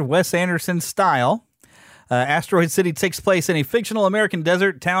weird Wes Anderson style. Asteroid City takes place in a fictional American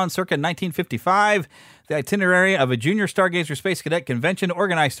desert town circa 1955. The itinerary of a junior stargazer space cadet convention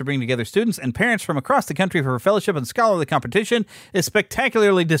organized to bring together students and parents from across the country for a fellowship and scholarly competition is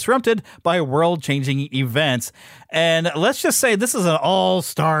spectacularly disrupted by world-changing events. And let's just say this is an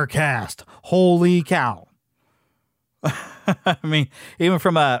all-star cast. Holy cow. I mean, even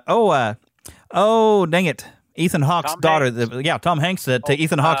from, dang it. Ethan Hawke's daughter. Tom Hanks to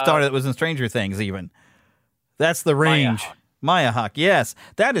Ethan Hawke's daughter that was in Stranger Things even. That's the range. Maya Hawke, yes.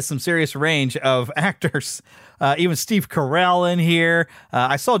 That is some serious range of actors. Even Steve Carell in here.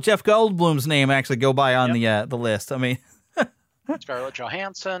 I saw Jeff Goldblum's name actually go by on the list. I mean... Scarlett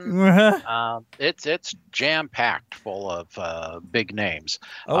Johansson. It's jam-packed full of big names.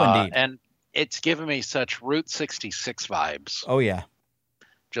 Oh, indeed. And It's given me such Route 66 vibes. Oh yeah,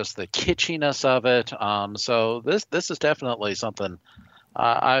 just the kitschiness of it. So this is definitely something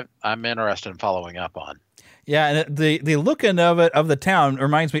I'm interested in following up on. Yeah, and the looking of it of the town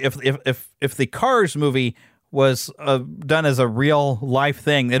reminds me if the Cars movie was done as a real life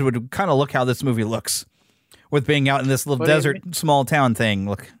thing, it would kind of look how this movie looks, with being out in this little desert small town thing.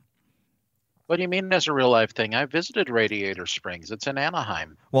 Look. What do you mean as a real life thing? I visited Radiator Springs. It's in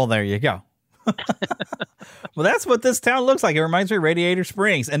Anaheim. Well, there you go. Well, that's what this town looks like. It reminds me of Radiator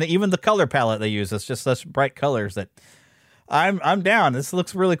Springs, and even the color palette they use. It's just such bright colors that I'm down. This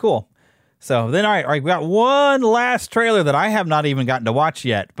looks really cool. So then, all right, we got one last trailer that I have not even gotten to watch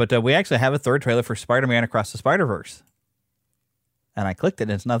yet, but we actually have a third trailer for Spider-Man Across the Spider-Verse. And I clicked it,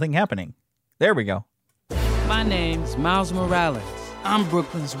 and it's nothing happening. There we go. My name's Miles Morales. I'm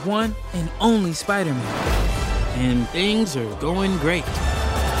Brooklyn's one and only Spider-Man. And things are going great.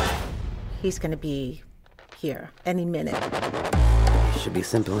 He's gonna be here any minute. Should be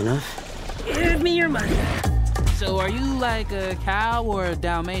simple enough. Give me your money. So are you like a cow or a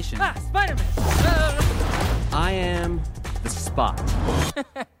Dalmatian? Spider-Man! I am the Spot.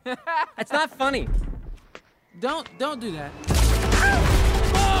 It's not funny. Don't do that.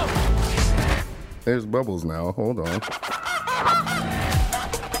 There's bubbles now. Hold on.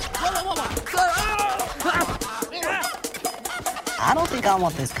 I don't think I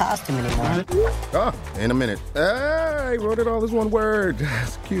want this costume anymore. Ah, in a minute. I wrote it all as one word.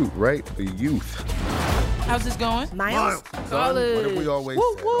 That's cute, right? The youth. How's this going? Miles? Son, what have we always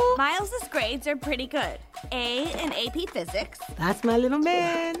said? Miles' grades are pretty good. A in AP Physics. That's my little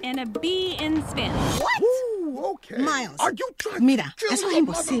man. And a B in Spanish. What? Ooh, okay. Miles. Are you trying Mira, to eso es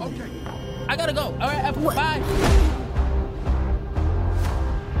imposible. Okay. I gotta go. All right, bye.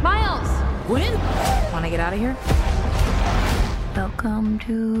 Miles! Gwen? Want to get out of here? Welcome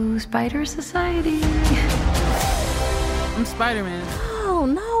to Spider Society. I'm Spider-Man. Oh,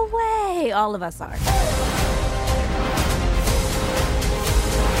 no way. All of us are.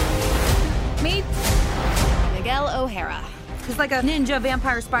 Meet Miguel O'Hara. He's like a ninja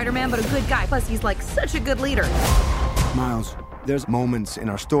vampire Spider-Man, but a good guy. Plus, he's like such a good leader. Miles, there's moments in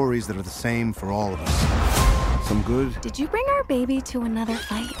our stories that are the same for all of us. Some good. Did you bring our baby to another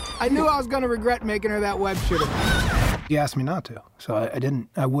fight? I knew I was going to regret making her that web shooter. You asked me not to, so I didn't.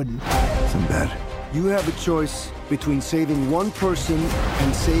 I wouldn't. Some bad. You have a choice between saving one person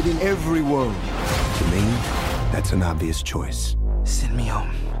and saving every world. To me, that's an obvious choice. Send me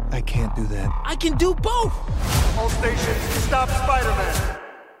home. I can't do that. I can do both! All stations, stop Spider-Man.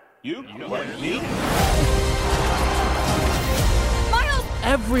 You? Me? Miles!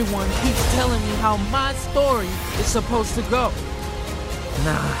 Everyone keeps telling me how my story is supposed to go.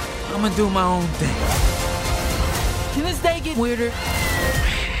 Nah, I'm gonna do my own thing. Can this day get weirder?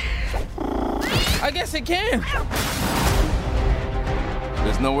 I guess it can.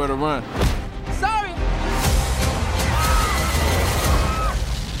 There's nowhere to run. Sorry.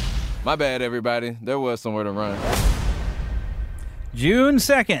 My bad, everybody. There was somewhere to run. June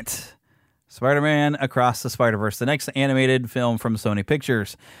 2nd, Spider-Man Across the Spider-Verse, the next animated film from Sony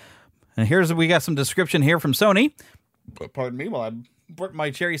Pictures. And we got some description here from Sony. Pardon me while I burp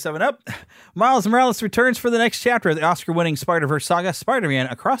my cherry 7-Up. Miles Morales returns for the next chapter of the Oscar-winning Spider-Verse saga, Spider-Man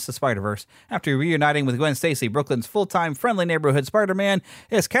Across the Spider-Verse. After reuniting with Gwen Stacy, Brooklyn's full-time friendly neighborhood Spider-Man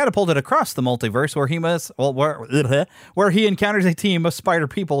is catapulted across the multiverse where he encounters a team of spider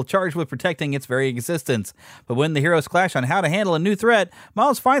people charged with protecting its very existence. But when the heroes clash on how to handle a new threat,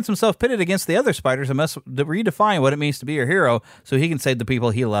 Miles finds himself pitted against the other spiders and must redefine what it means to be a hero so he can save the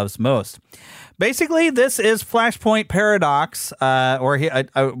people he loves most. Basically, this is Flashpoint Paradox,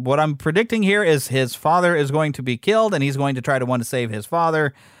 what I'm predicting here is his father is going to be killed, and he's going to try to want to save his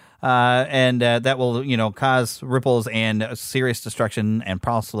father, and that will, cause ripples and serious destruction and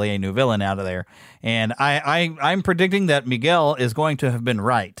possibly a new villain out of there. And I'm predicting that Miguel is going to have been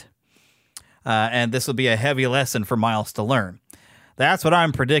right, and this will be a heavy lesson for Miles to learn. That's what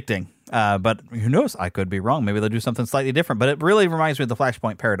I'm predicting, but who knows? I could be wrong. Maybe they'll do something slightly different, but it really reminds me of the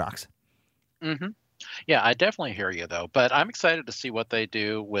Flashpoint Paradox. Mm-hmm. Yeah, I definitely hear you, though. But I'm excited to see what they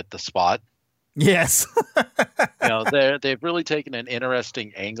do with the Spot. Yes. They've really taken an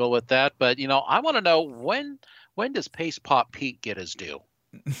interesting angle with that. But, I want to know when does Paste Pop Pete get his due?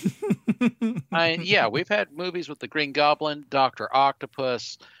 We've had movies with the Green Goblin, Dr.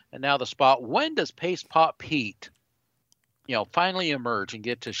 Octopus, and now the Spot. When does Paste Pop Pete, finally emerge and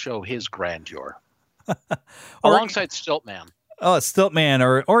get to show his grandeur? Alongside Stiltman. Oh,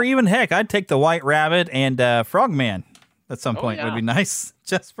 Stiltman, or even heck, I'd take the White Rabbit and Frogman at some point. Would be nice,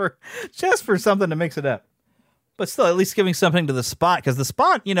 just for something to mix it up. But still, at least giving something to the Spot, because the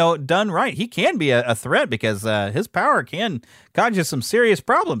Spot, done right, he can be a threat because his power can cause you some serious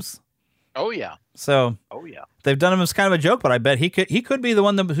problems. Oh, yeah. So, they've done him as kind of a joke, but I bet he could be the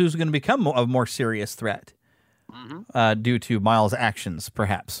one who's going to become a more serious threat due to Miles' actions,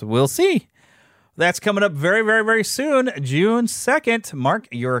 perhaps. We'll see. That's coming up very, very, very soon, June 2nd. Mark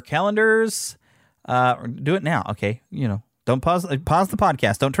your calendars. Do it now, okay? Don't pause the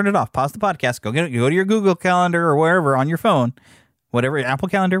podcast. Don't turn it off. Pause the podcast. Go to your Google Calendar or wherever on your phone, whatever, Apple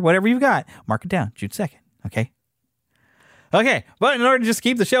Calendar, whatever you've got. Mark it down, June 2nd, okay? Okay, but in order to just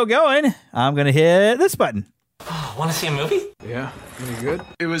keep the show going, I'm going to hit this button. Want to see a movie? Yeah, any good?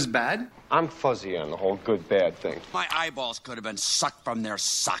 It was bad? I'm fuzzy on the whole good-bad thing. My eyeballs could have been sucked from their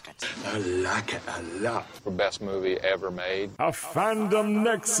sockets. I like it a lot. The best movie ever made. A Fandom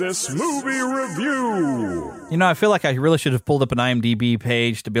Nexus movie review. I feel like I really should have pulled up an IMDb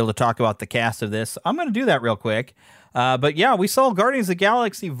page to be able to talk about the cast of this. I'm going to do that real quick. But yeah, we saw Guardians of the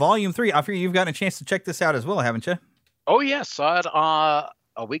Galaxy Volume 3. I figure you've gotten a chance to check this out as well, haven't you? Oh, yes. Saw it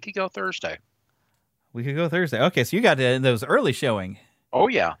a week ago Thursday. Okay, so you got those early showing. Oh,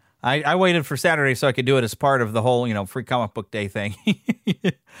 yeah. I waited for Saturday so I could do it as part of the whole, free comic book day thing.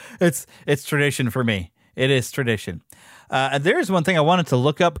 It's tradition for me. It is tradition. There's one thing I wanted to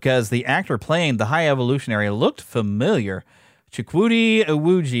look up because the actor playing the High Evolutionary looked familiar. Chukwudi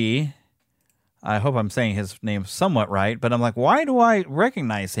Iwuji. I hope I'm saying his name somewhat right, but I'm like, why do I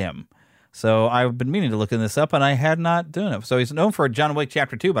recognize him? So I've been meaning to look this up, and I had not done it. So he's known for John Wick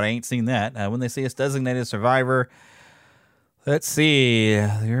Chapter 2, but I ain't seen that. When They See Us, Designated Survivor. Let's see.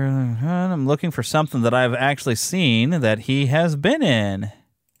 I'm looking for something that I've actually seen that he has been in.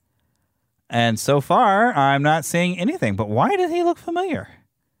 And so far, I'm not seeing anything. But why did he look familiar?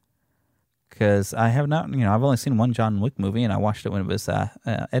 Because I have not, I've only seen one John Wick movie, and I watched it when it was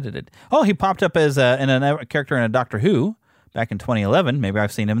edited. Oh, he popped up as a character in a Doctor Who back in 2011. Maybe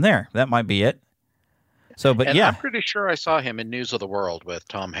I've seen him there. That might be it. So, but yeah. I'm pretty sure I saw him in News of the World with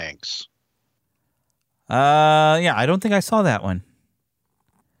Tom Hanks. Yeah, I don't think I saw that one.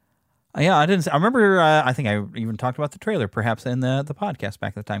 Yeah, I didn't. I remember. I think I even talked about the trailer, perhaps in the podcast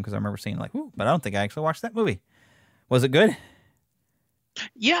back at the time, because I remember seeing ooh, but I don't think I actually watched that movie. Was it good?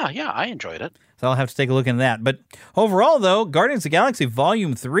 Yeah, I enjoyed it. So I'll have to take a look into that. But overall, though, Guardians of the Galaxy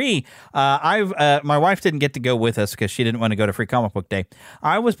Volume 3, my wife didn't get to go with us because she didn't want to go to Free Comic Book Day.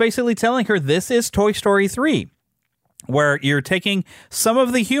 I was basically telling her this is Toy Story 3. Where you're taking some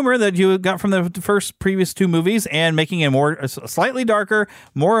of the humor that you got from the previous two movies and making a slightly darker,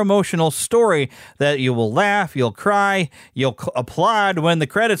 more emotional story that you will laugh, you'll cry, you'll applaud when the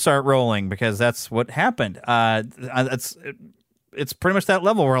credits start rolling, because that's what happened. It's pretty much that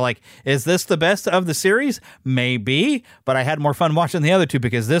level where is this the best of the series? Maybe, but I had more fun watching the other two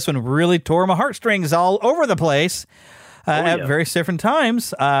because this one really tore my heartstrings all over the place. At various different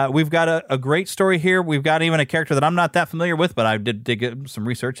times. We've got a great story here. We've got even a character that I'm not that familiar with, but I did dig some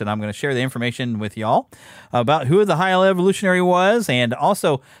research, and I'm going to share the information with y'all about who the High Evolutionary was, and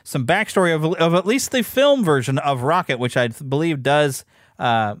also some backstory of at least the film version of Rocket, which I believe does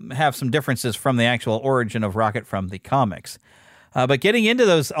have some differences from the actual origin of Rocket from the comics. But getting into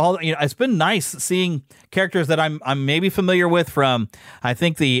those, it's been nice seeing characters that I'm maybe familiar with from, I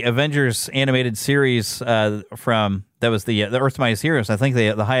think, the Avengers animated series from that was the Earth's Mightiest Heroes. I think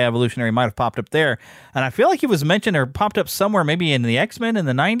the High Evolutionary might have popped up there, and I feel like he was mentioned or popped up somewhere, maybe in the X-Men in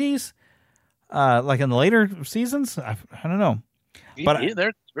the 90s, in the later seasons. I don't know. But it's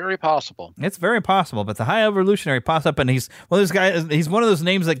very possible. It's very possible. But the High Evolutionary pops up, and he's one of those guys. He's one of those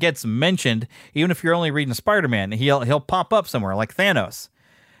names that gets mentioned, even if you're only reading Spider-Man. He'll pop up somewhere like Thanos,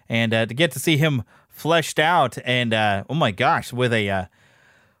 and to get to see him fleshed out, and oh my gosh, with a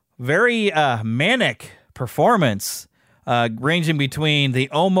very manic performance, ranging between the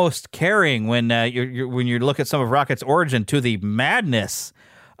almost caring when you look at some of Rocket's origin to the madness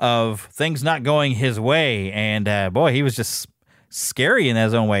of things not going his way, and boy, he was just scary in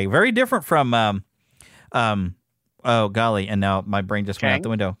his own way. Very different from, oh golly, and now my brain just went out the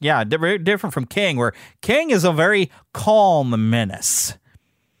window. Yeah, very different from King, where King is a very calm menace.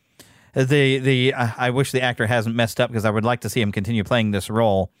 I wish the actor hasn't messed up, because I would like to see him continue playing this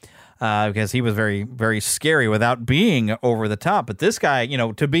role, because he was very, very scary without being over the top. But this guy,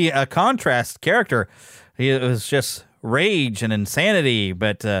 to be a contrast character, he was just rage and insanity,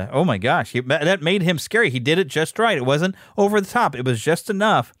 but oh my gosh, that made him scary. He did it just right. It wasn't over the top. It was just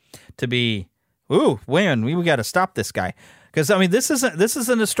enough to be, we got to stop this guy. Because this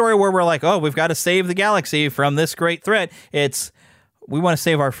isn't a story where we're like, oh, we've got to save the galaxy from this great threat. It's we want to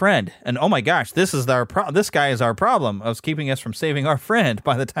save our friend, and oh my gosh, this guy is our problem of keeping us from saving our friend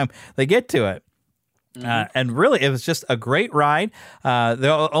by the time they get to it. And really, it was just a great ride.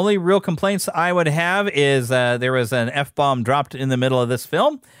 The only real complaints I would have is there was an F-bomb dropped in the middle of this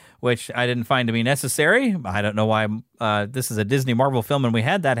film, which I didn't find to be necessary. I don't know why this is a Disney Marvel film and we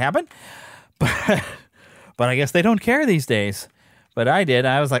had that happen. But I guess they don't care these days. But I did.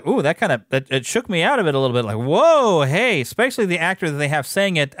 I was like, ooh, that kind of, it shook me out of it a little bit. Like, whoa, hey, especially the actor that they have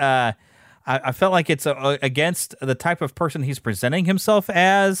saying it. I felt like it's against the type of person he's presenting himself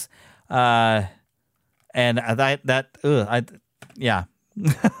as. And yeah.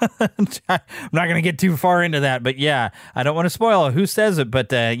 I'm not going to get too far into that, but yeah, I don't want to spoil who says it,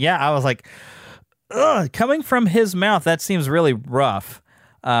 but yeah, I was like, ugh, coming from his mouth, that seems really rough,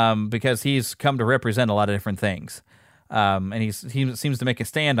 because he's come to represent a lot of different things, and he seems to make a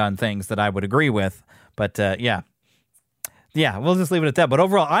stand on things that I would agree with, but yeah, we'll just leave it at that. But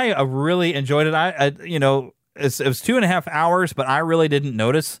overall, I really enjoyed it. It was 2.5 hours, but I really didn't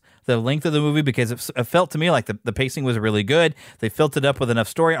notice the length of the movie because it felt to me like the pacing was really good. They filled it up with enough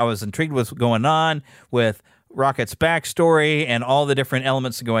story. I was intrigued with what's going on with Rocket's backstory and all the different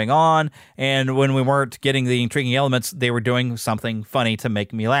elements going on. And when we weren't getting the intriguing elements, they were doing something funny to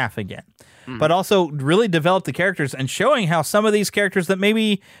make me laugh again. But also really developed the characters and showing how some of these characters that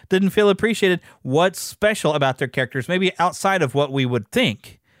maybe didn't feel appreciated, what's special about their characters, maybe outside of what we would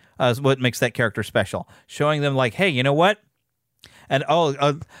think is what makes that character special. Showing them like, hey, you know what? And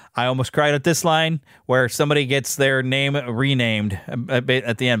I almost cried at this line where somebody gets their name renamed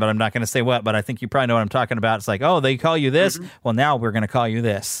at the end, but I'm not going to say what, but I think you probably know what I'm talking about. It's like, oh, they call you this? Well, now we're going to call you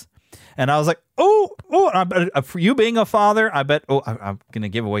this. And I was like, for you being a father, I bet, I'm going to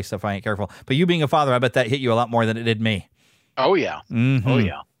give away stuff if I ain't careful, but you being a father, I bet that hit you a lot more than it did me. Oh, yeah. Mm-hmm. Oh,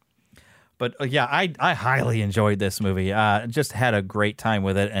 yeah. But yeah, I highly enjoyed this movie. Just had a great time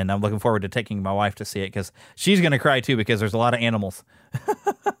with it, and I'm looking forward to taking my wife to see it because she's going to cry too because there's a lot of animals.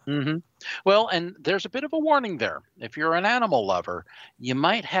 Well, and there's a bit of a warning there. If you're an animal lover, you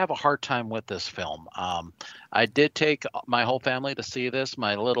might have a hard time with this film. I did take my whole family to see this.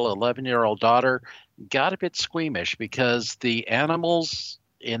 My little 11-year-old daughter got a bit squeamish because the animals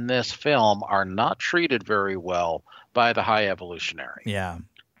in this film are not treated very well by the High Evolutionary. Yeah.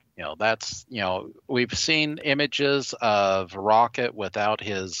 We've seen images of Rocket without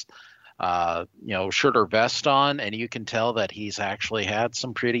his, shirt or vest on, and you can tell that he's actually had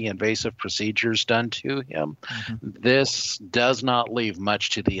some pretty invasive procedures done to him. This does not leave much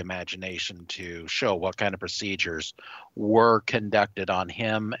to the imagination to show what kind of procedures were conducted on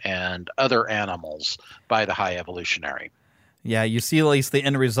him and other animals by the High Evolutionary. Yeah, you see at least the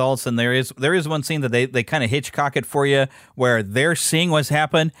end results, and there is one scene that they kind of Hitchcock it for you where they're seeing what's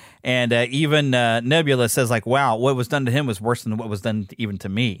happened, and even Nebula says like, wow, what was done to him was worse than what was done even to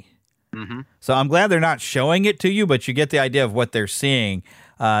me. So I'm glad they're not showing it to you, but you get the idea of what they're seeing.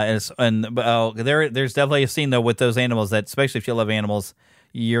 There's definitely a scene, though, with those animals that, especially if you love animals,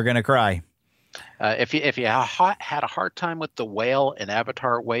 you're going to cry. If you had a hard time with the whale in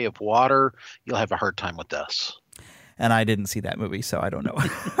Avatar Way of Water, you'll have a hard time with this. And I didn't see that movie, so I don't know.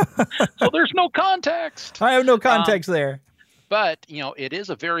 So there's no context. I have no context there. But, it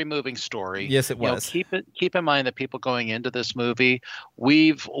is a very moving story. Yes, it was. Keep in mind that people going into this movie,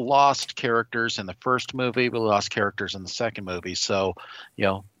 we've lost characters in the first movie. We lost characters in the second movie. So,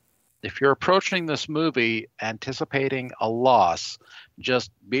 if you're approaching this movie anticipating a loss, just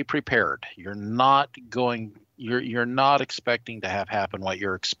be prepared. You're not expecting to have happen what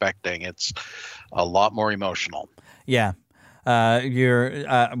you're expecting. It's a lot more emotional. Yeah.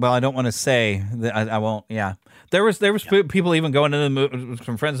 Well, I don't want to say that I won't. Yeah. There was people even going into the movie,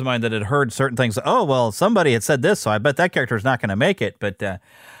 some friends of mine that had heard certain things. Oh, well, somebody had said this, so I bet that character is not going to make it. But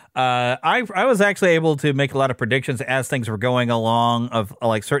I was actually able to make a lot of predictions as things were going along of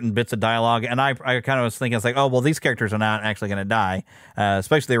like certain bits of dialogue. And I kind of was thinking, it's like, oh, well, these characters are not actually going to die,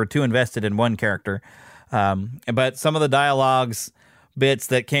 especially they were too invested in one character. But some of the dialogues bits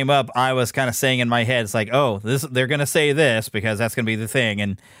that came up, I was kind of saying in my head, it's like, oh, they're going to say this because that's going to be the thing.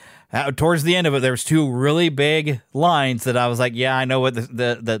 And towards the end of it, there was two really big lines that I was like, yeah, I know what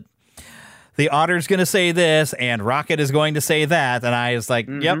the Otter's going to say this and Rocket is going to say that. And I was like,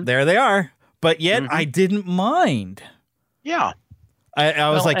 yep, there they are. But yet I didn't mind. Yeah. I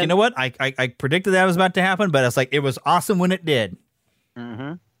was you know what? I predicted that was about to happen, but it's like, it was awesome when it did.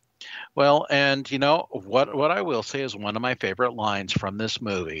 Well, and what I will say is one of my favorite lines from this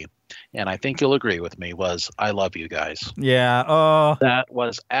movie, and I think you'll agree with me, was "I love you guys." Yeah. Oh, that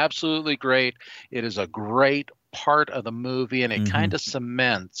was absolutely great. It is a great part of the movie, and it kind of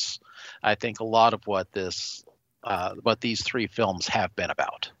cements, I think, a lot of what these three films have been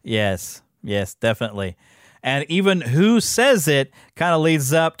about. Yes, definitely. And even who says it kind of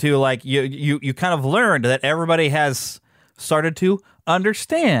leads up to, like, you kind of learned that everybody has started to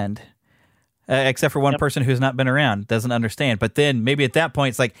understand, except for one person who's not been around, doesn't understand. But then maybe at that point,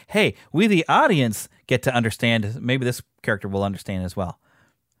 it's like, hey, we the audience get to understand. Maybe this character will understand as well.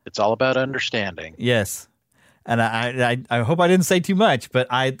 It's all about understanding. Yes. And I hope I didn't say too much, but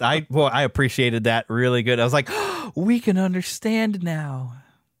I appreciated that really good. I was like, oh, we can understand now.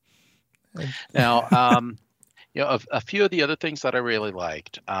 Now, a few of the other things that I really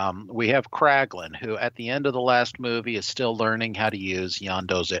liked. We have Kraglin, who at the end of the last movie is still learning how to use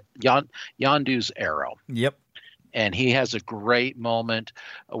Yondu's arrow. Yep. And he has a great moment.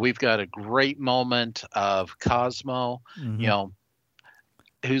 We've got a great moment of Cosmo,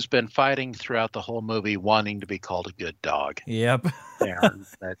 who's been fighting throughout the whole movie, wanting to be called a good dog. Yep.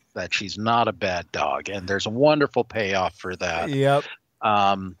 that she's not a bad dog, and there's a wonderful payoff for that. Yep.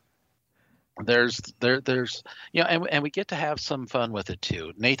 There's and we get to have some fun with it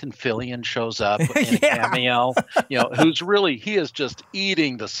too. Nathan Fillion shows up in a cameo, he is just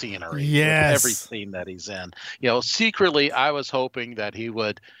eating the scenery. Yes. With every scene that he's in. Secretly I was hoping that he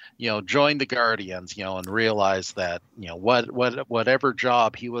would, join the Guardians, and realize that, whatever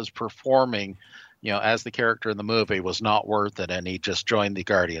job he was performing, as the character in the movie was not worth it, and he just joined the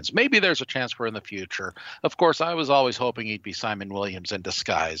Guardians. Maybe there's a chance for in the future. Of course, I was always hoping he'd be Simon Williams in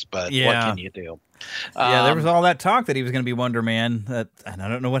disguise, but what can you do? There was all that talk that he was going to be Wonder Man, and I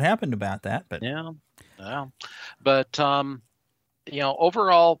don't know what happened about that. But But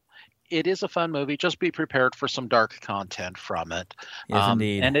overall, it is a fun movie. Just be prepared for some dark content from it. Yes,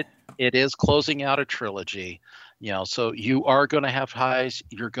 indeed. And it is closing out a trilogy. So you are going to have highs,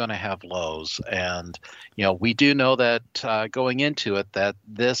 you're going to have lows. And, we do know that going into it, that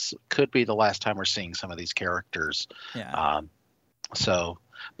this could be the last time we're seeing some of these characters. Yeah.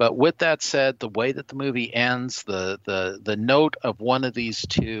 But with that said, the way that the movie ends, the note of one of these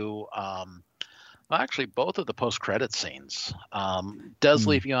two, actually both of the post-credit scenes, does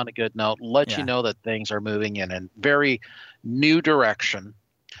leave you on a good note, let you know that things are moving in a very new direction.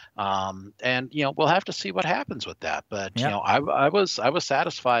 And we'll have to see what happens with that. But I was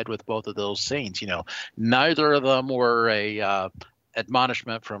satisfied with both of those scenes. Neither of them were a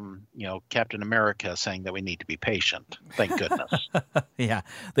admonishment from Captain America saying that we need to be patient. Thank goodness. Yeah,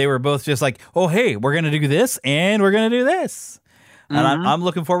 they were both just like, oh hey, we're gonna do this and we're gonna do this, and I'm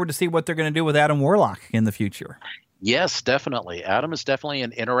looking forward to see what they're gonna do with Adam Warlock in the future. Yes, definitely. Adam is definitely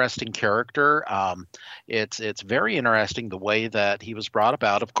an interesting character. It's very interesting the way that he was brought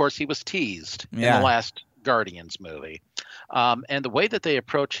about. Of course, he was teased in the last Guardians movie. And the way that they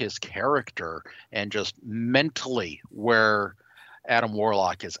approach his character and just mentally where Adam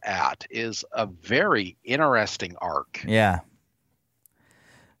Warlock is at is a very interesting arc. Yeah.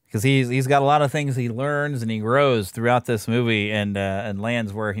 Because he's got a lot of things he learns and he grows throughout this movie and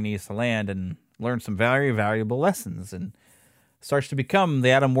lands where he needs to land and learns some very valuable lessons and starts to become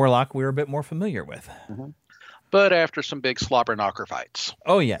the Adam Warlock we were a bit more familiar with. Mm-hmm. But after some big slobber knocker fights.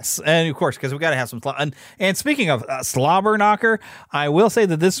 Oh, yes. And of course, because we've got to have some and speaking of slobber knocker, I will say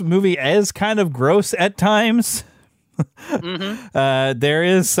that this movie is kind of gross at times. There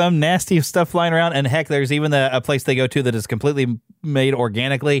is some nasty stuff flying around, and heck, there's even a place they go to that is completely made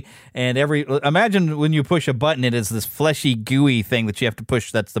organically, and imagine when you push a button, it is this fleshy, gooey thing that you have to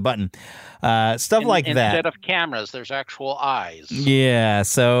push. That's the button. Stuff like that. Instead of cameras, there's actual eyes. Yeah,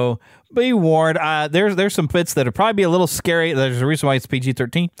 so be warned. There's some bits that would probably be a little scary. There's a reason why it's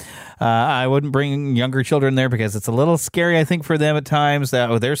PG-13. I wouldn't bring younger children there because it's a little scary, I think, for them at times.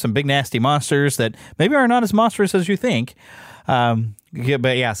 There's some big nasty monsters that maybe are not as monstrous as you think.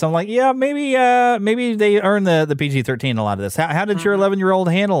 But yeah, so I'm like, maybe they earn the PG-13 a lot of this. How did your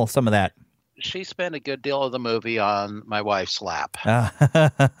 11-year-old handle some of that? She spent a good deal of the movie on my wife's lap.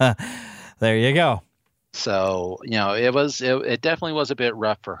 There you go. So, it definitely was a bit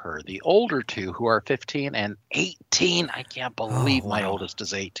rough for her. The older two, who are 15 and 18, I can't believe my oldest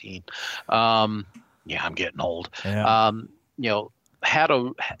is 18. I'm getting old. Yeah. Had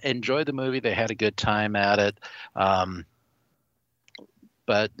to enjoy the movie. They had a good time at it.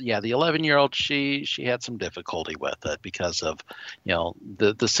 But yeah, the 11-year-old, she had some difficulty with it because of,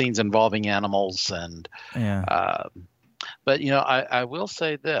 the scenes involving animals and, but I will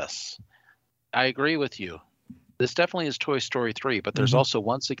say this. I agree with you. This definitely is Toy Story 3, but there's also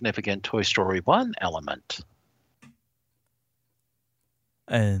one significant Toy Story 1 element.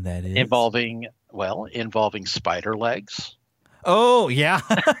 And that is? Involving spider legs. Oh, yeah.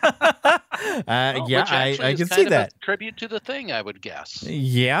 Which actually I is can kind see of that. a tribute to the Thing, I would guess.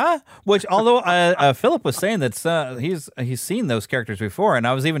 Yeah, which although Philip was saying that he's seen those characters before, and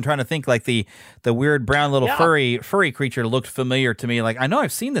I was even trying to think like the weird brown little furry creature looked familiar to me. Like I know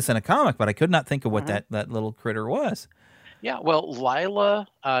I've seen this in a comic, but I could not think of what that little critter was. Yeah, well, Lila,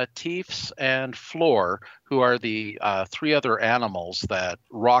 Teefs, and Floor, who are the three other animals that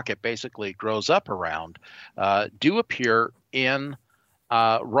Rocket basically grows up around, do appear in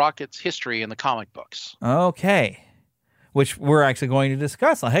Rocket's history in the comic books. Okay, which we're actually going to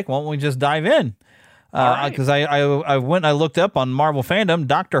discuss. Heck, why don't we just dive in? Because I went and I looked up on Marvel Fandom.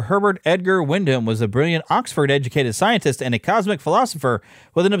 Dr. Herbert Edgar Wyndham was a brilliant Oxford-educated scientist and a cosmic philosopher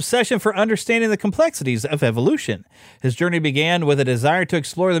with an obsession for understanding the complexities of evolution. His journey began with a desire to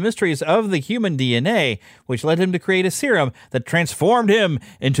explore the mysteries of the human DNA, which led him to create a serum that transformed him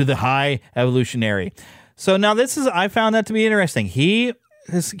into the High Evolutionary. So now I found that to be interesting. He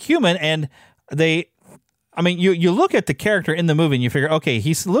is human, and you look at the character in the movie and you figure, okay,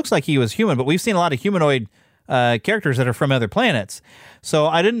 he looks like he was human, but we've seen a lot of humanoid characters that are from other planets. So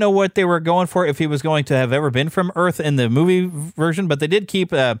I didn't know what they were going for, if he was going to have ever been from Earth in the movie version, but they did keep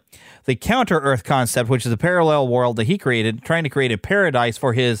the counter-Earth concept, which is a parallel world that he created, trying to create a paradise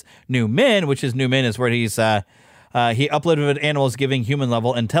for his new men, which his new men is where he's... he uploaded animals giving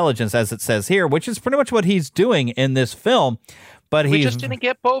human-level intelligence, as it says here, which is pretty much what he's doing in this film. But we just didn't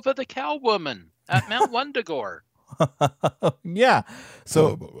get Bova the cow woman at Mount Wundagore. Yeah.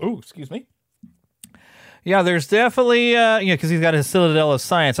 So, excuse me. Yeah, there's definitely, because he's got his Citadel of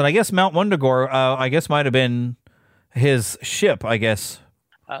Science, and I guess Mount Wundagore, might have been his ship, I guess.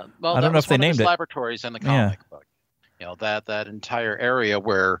 Well, I don't know if they named it. Laboratories in the comic book. You know, that entire area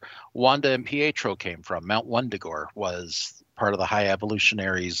where Wanda and Pietro came from, Mount Wundagore, was part of the High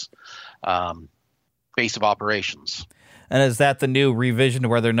Evolutionaries' base of operations. And is that the new revision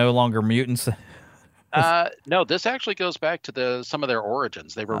where they're no longer mutants? No, this actually goes back to some of their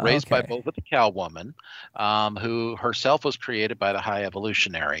origins. They were raised by Bova the cow woman, who herself was created by the High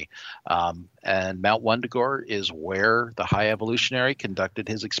Evolutionary. And Mount Wundagore is where the High Evolutionary conducted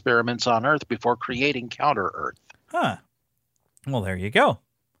his experiments on Earth before creating Counter-Earth. Huh. Well, there you go.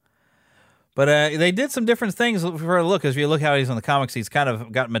 But they did some different things for a look. As you look how he's in the comics, he's kind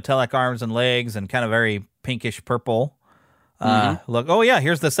of got metallic arms and legs and kind of very pinkish purple. Look,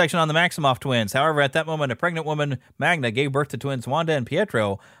 here's the section on the Maximoff twins. However, at that moment, a pregnant woman, Magna, gave birth to twins Wanda and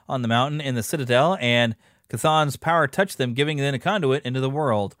Pietro on the mountain in the Citadel, and Chthon's power touched them, giving them a conduit into the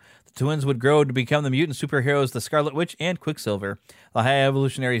world. The twins would grow to become the mutant superheroes, the Scarlet Witch and Quicksilver. The High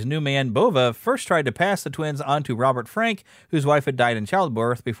Evolutionary's new man, Bova, first tried to pass the twins on to Robert Frank, whose wife had died in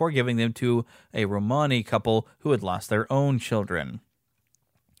childbirth, before giving them to a Romani couple who had lost their own children.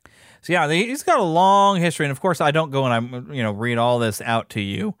 So yeah, he's got a long history, and of course I don't go and read all this out to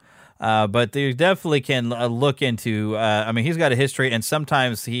you, but you definitely can look into. He's got a history, and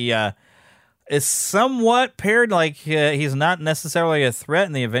sometimes he is somewhat paired. Like he's not necessarily a threat,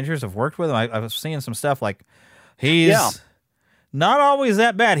 and the Avengers have worked with him. I was seeing some stuff like he's not always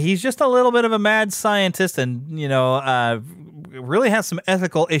that bad. He's just a little bit of a mad scientist, and really has some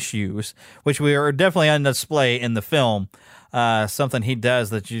ethical issues, which we are definitely on display in the film. Something he does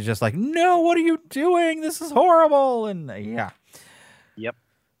that you're just like, no, what are you doing? This is horrible. And Yep.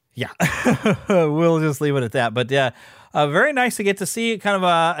 Yeah. We'll just leave it at that. But very nice to get to see kind of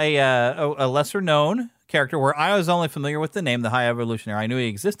a lesser known character where I was only familiar with the name, the High Evolutionary. I knew he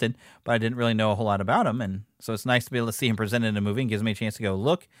existed, but I didn't really know a whole lot about him. And so it's nice to be able to see him presented in a movie and gives me a chance to go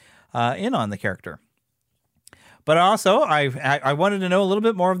look in on the character. But also, I wanted to know a little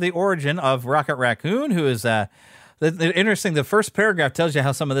bit more of the origin of Rocket Raccoon, who is interesting. The first paragraph tells you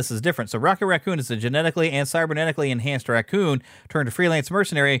how some of this is different. So Rocket Raccoon is a genetically and cybernetically enhanced raccoon turned freelance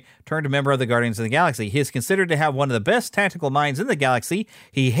mercenary turned member of the Guardians of the Galaxy. He is considered to have one of the best tactical minds in the galaxy.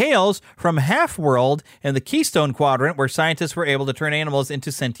 He hails from Half-World in the Keystone Quadrant, where scientists were able to turn animals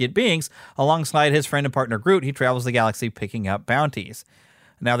into sentient beings. Alongside his friend and partner Groot, he travels the galaxy picking up bounties.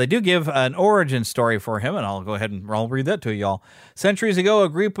 Now, they do give an origin story for him, and I'll go ahead and I'll read that to y'all. Centuries ago, a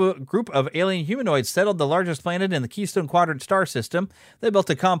group of alien humanoids settled the largest planet in the Keystone Quadrant star system. They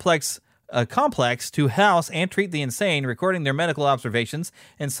built a complex to house and treat the insane, recording their medical observations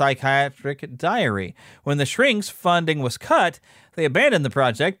in psychiatric diary. When the Shrink's funding was cut, they abandoned the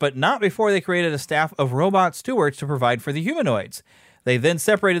project, but not before they created a staff of robot stewards to provide for the humanoids. They then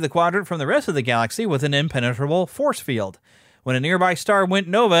separated the quadrant from the rest of the galaxy with an impenetrable force field. When a nearby star went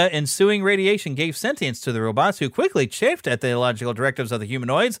nova, ensuing radiation gave sentience to the robots, who quickly chafed at the illogical directives of the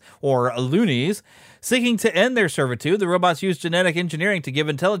humanoids, or loonies. Seeking to end their servitude, the robots used genetic engineering to give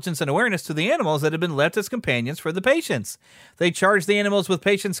intelligence and awareness to the animals that had been left as companions for the patients. They charged the animals with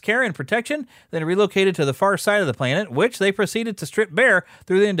patients' care and protection, then relocated to the far side of the planet, which they proceeded to strip bare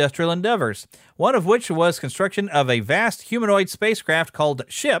through the industrial endeavors, one of which was construction of a vast humanoid spacecraft called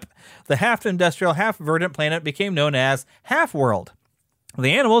SHIP. The half-industrial, half-verdant planet became known as Half-World.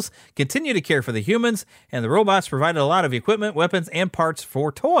 The animals continue to care for the humans, and the robots provided a lot of equipment, weapons, and parts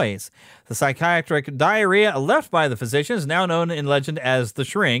for toys. The psychiatric diarrhea left by the physicians, now known in legend as the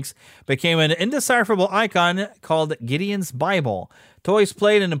Shrinks, became an indecipherable icon called Gideon's Bible. Toys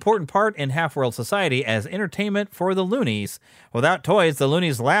played an important part in Half-World society as entertainment for the loonies. Without toys, the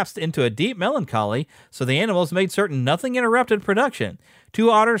loonies lapsed into a deep melancholy, so the animals made certain nothing interrupted production. 2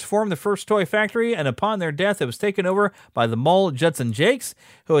 otters formed the first toy factory, and upon their death, it was taken over by the mole Judson Jakes,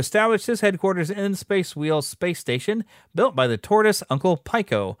 who established his headquarters in Space Wheel Space Station, built by the tortoise Uncle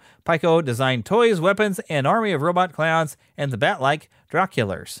Pico. Pico designed toys, weapons, an army of robot clowns, and the bat-like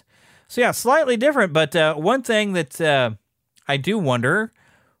Draculars. So yeah, slightly different, but one thing that I do wonder,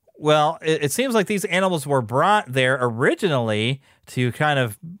 well, it seems like these animals were brought there originally to kind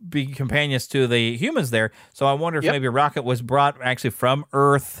of be companions to the humans there. So I wonder if maybe Rocket was brought actually from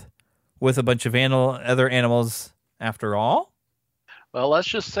Earth with a bunch of other animals after all. Well, let's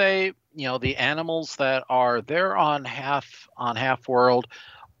just say, the animals that are there on Half-World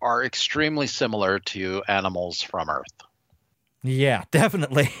are extremely similar to animals from Earth. Yeah,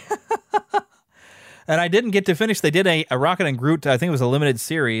 definitely. And I didn't get to finish. They did a Rocket and Groot, I think it was a limited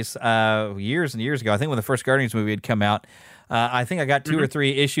series years and years ago. I think when the first Guardians movie had come out. I think I got 2 or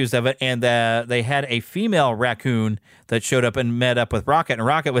 3 issues of it, and they had a female raccoon that showed up and met up with Rocket, and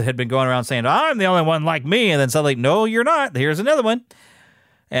Rocket had been going around saying, I'm the only one like me, and then suddenly, no, you're not. Here's another one.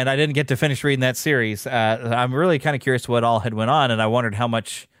 And I didn't get to finish reading that series. I'm really kind of curious what all had went on, and I wondered how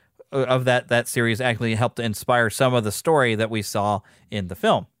much of that series actually helped to inspire some of the story that we saw in the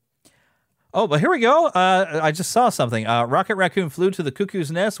film. Oh, but here we go. I just saw something. Rocket Raccoon flew to the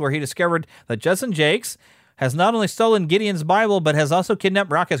cuckoo's nest, where he discovered that Judson Jakes has not only stolen Gideon's Bible, but has also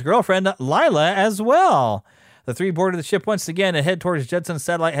kidnapped Rocket's girlfriend, Lila, as well. The 3 boarded the ship once again and head towards Judson's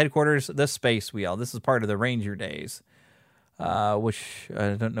satellite headquarters, the Space Wheel. This is part of the Ranger days, which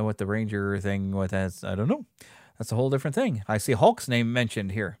I don't know what the Ranger thing was. I don't know. That's a whole different thing. I see Hulk's name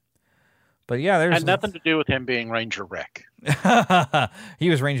mentioned here. But yeah, there's... Had nothing to do with him being Ranger Rick. He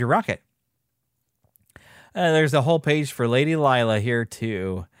was Ranger Rocket. There's a whole page for Lady Lila here,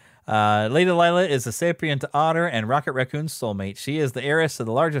 too. Lady Lila is a sapient otter and Rocket Raccoon's soulmate. She is the heiress of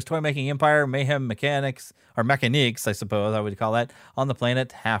the largest toy-making empire, Mayhem Mechanics, or Mechaniques, I suppose I would call that, on the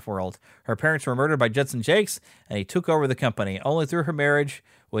planet Half-World. Her parents were murdered by Judson Jakes, and he took over the company. Only through her marriage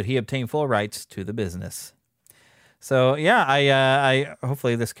would he obtain full rights to the business. So, yeah, I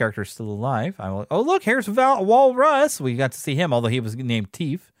hopefully this character is still alive. Oh, look, here's Walrus. We got to see him, although he was named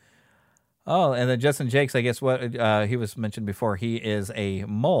Teef. Oh, and then Judson Jakes, I guess what he was mentioned before, he is a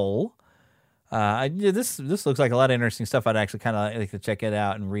mole. This looks like a lot of interesting stuff. I'd actually kind of like to check it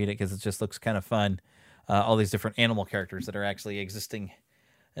out and read it because it just looks kind of fun. All these different animal characters that are actually existing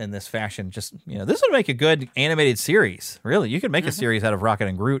in this fashion. Just, this would make a good animated series. Really, you could make a series out of Rocket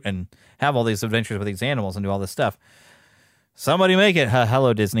and Groot and have all these adventures with these animals and do all this stuff. Somebody make it.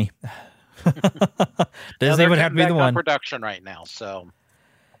 Hello, Disney. Disney would have to be the one. Production right now, so...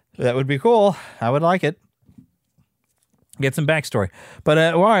 That would be cool. I would like it. Get some backstory. But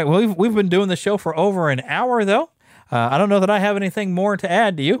all right, well, we've been doing the show for over an hour, though. I don't know that I have anything more to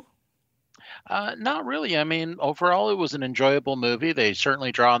add. Do you? Not really. I mean, overall, it was an enjoyable movie. They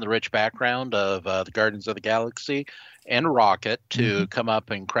certainly draw on the rich background of the Guardians of the Galaxy and Rocket to come up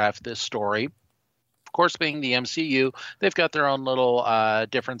and craft this story. Of course, being the MCU, they've got their own little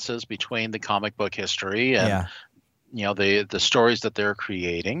differences between the comic book history and the stories that they're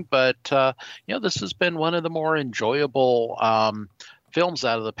creating. But, this has been one of the more enjoyable films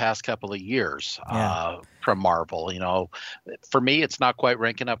out of the past couple of years from Marvel. For me, it's not quite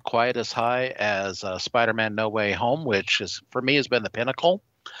ranking up quite as high as Spider-Man No Way Home, which is, for me, has been the pinnacle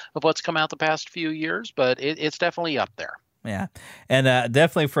of what's come out the past few years, but it's definitely up there. Yeah, and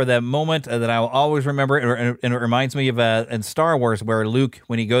definitely for the moment that I will always remember, and it reminds me of in Star Wars where Luke,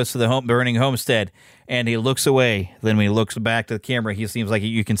 when he goes to the burning homestead and he looks away, then when he looks back to the camera, he seems like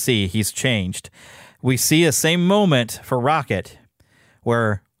you can see he's changed. We see the same moment for Rocket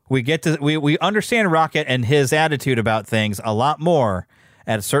where we understand Rocket and his attitude about things a lot more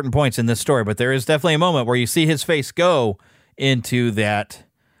at certain points in this story, but there is definitely a moment where you see his face go into that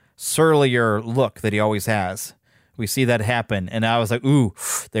surlier look that he always has. we see that happen. And I was like, ooh,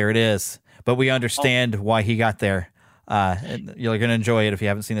 there it is. But we understand why he got there. You're going to enjoy it if you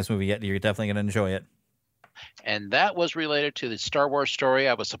haven't seen this movie yet. You're definitely going to enjoy it. And that was related to the Star Wars story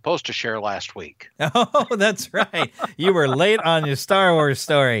I was supposed to share last week. Oh, that's right. You were late on your Star Wars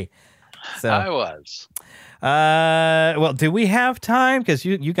story. So I was. Well, do we have time? Because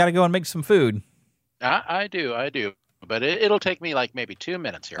you got to go and make some food. I do. But it'll take me like maybe 2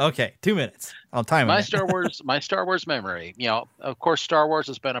 minutes here. Okay, 2 minutes. I'll time my it. My Star Wars memory. Of course, Star Wars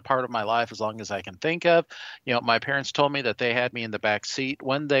has been a part of my life as long as I can think of. My parents told me that they had me in the back seat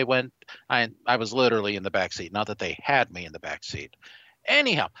when they went. I was literally in the back seat, not that they had me in the back seat.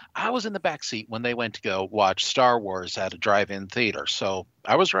 Anyhow, I was in the back seat when they went to go watch Star Wars at a drive-in theater. So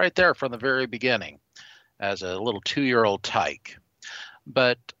I was right there from the very beginning as a little 2-year-old tyke.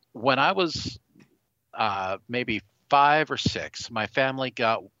 But when I was maybe 5 or 6, my family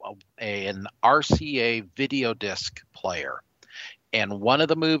got an RCA video disc player. And one of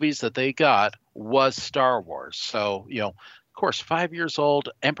the movies that they got was Star Wars. So, of course, 5 years old,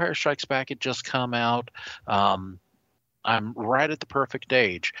 Empire Strikes Back had just come out. I'm right at the perfect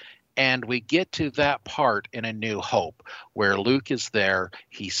age. And we get to that part in A New Hope where Luke is there.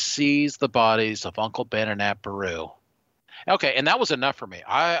 He sees the bodies of Uncle Ben and Aunt Beru. Okay, and that was enough for me.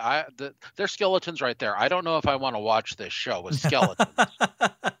 There's skeletons right there. I don't know if I want to watch this show with skeletons.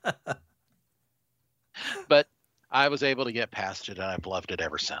 But I was able to get past it, and I've loved it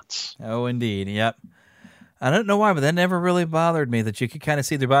ever since. Oh, indeed. Yep. I don't know why, but that never really bothered me that you could kind of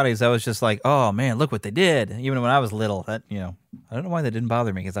see their bodies. I was just like, oh, man, look what they did. Even when I was little, I don't know why that didn't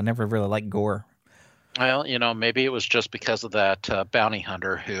bother me because I never really liked gore. Well, maybe it was just because of that bounty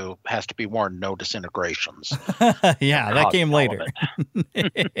hunter who has to be warned no disintegrations. Yeah, that came later.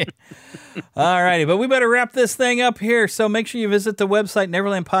 All righty, but we better wrap this thing up here. So make sure you visit the website,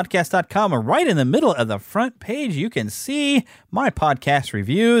 neverlandpodcast.com, and right in the middle of the front page, you can see my podcast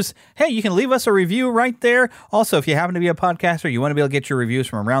reviews. Hey, you can leave us a review right there. Also, if you happen to be a podcaster, you want to be able to get your reviews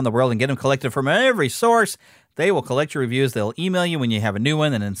from around the world and get them collected from every source, they will collect your reviews. They'll email you when you have a new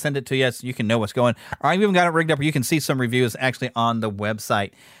one and then send it to you so you can know what's going on. I've even got it rigged up where you can see some reviews actually on the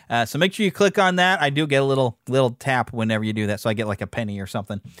website. So make sure you click on that. I do get a little tap whenever you do that, so I get like a penny or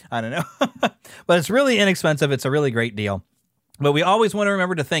something. I don't know. But it's really inexpensive. It's a really great deal. But we always want to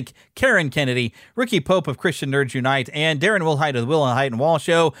remember to thank Karen Kennedy, Ricky Pope of Christian Nerds Unite, and Darren Wilhite of the Will and Height and Wall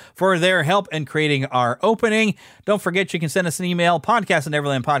Show for their help in creating our opening. Don't forget you can send us an email,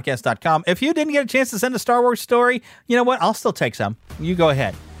 podcast@neverlandpodcast.com. If you didn't get a chance to send a Star Wars story, you know what? I'll still take some. You go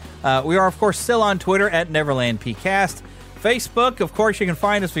ahead. We are, of course, still on Twitter at NeverlandPcast. Facebook, of course, you can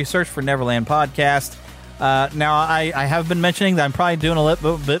find us if you search for Neverland Podcast. Now, I have been mentioning that I'm probably doing a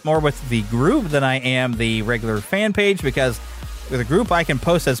little bit more with the group than I am the regular fan page because with a group I can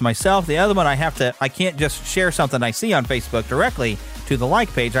post as myself. The other one I can't just share something I see on Facebook directly to the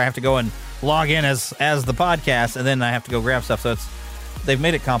like page. I have to go and log in as the podcast, and then I have to go grab stuff. So they've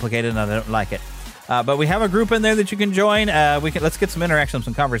made it complicated, and I don't like it. But we have a group in there that you can join. Let's get some interaction,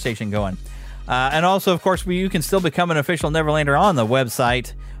 some conversation going. And also, of course, you can still become an official Neverlander on the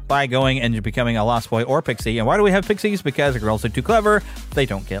website by going and becoming a Lost Boy or Pixie. And why do we have Pixies? Because the girls are too clever. They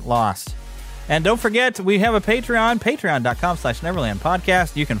don't get lost. And don't forget, we have a Patreon,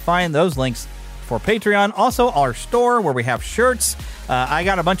 patreon.com/NeverlandPodcast. You can find those links for Patreon. Also, our store where we have shirts. I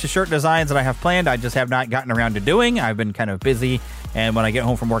got a bunch of shirt designs that I have planned. I just have not gotten around to doing. I've been kind of busy, and when I get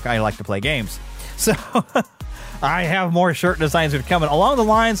home from work, I like to play games. So I have more shirt designs that are coming along the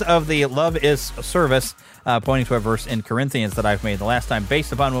lines of the Love is Service, pointing to a verse in Corinthians that I've made the last time,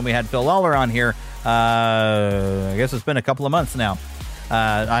 based upon when we had Phil Lawler on here. I guess it's been a couple of months now.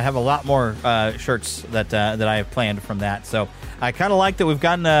 I have a lot more shirts that I have planned from that. So I kind of like that we've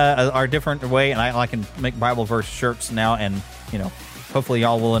gotten our different way, and I can make Bible verse shirts now, and hopefully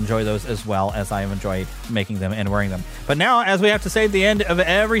y'all will enjoy those as well as I enjoy making them and wearing them. But now, as we have to say at the end of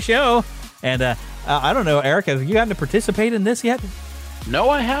every show, and I don't know, Eric, have you gotten to participate in this yet? No,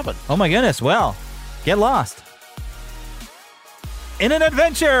 I haven't. Oh my goodness! Well, get lost in an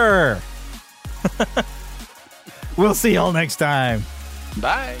adventure. We'll see y'all next time.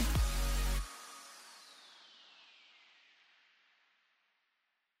 Bye.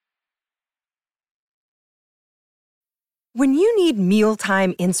 When you need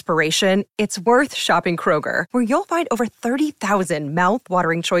mealtime inspiration, it's worth shopping Kroger, where you'll find over 30,000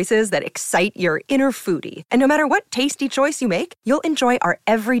 mouth-watering choices that excite your inner foodie. And no matter what tasty choice you make, you'll enjoy our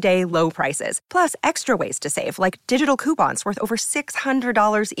everyday low prices, plus extra ways to save, like digital coupons worth over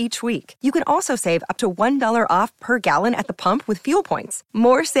 $600 each week. You can also save up to $1 off per gallon at the pump with fuel points.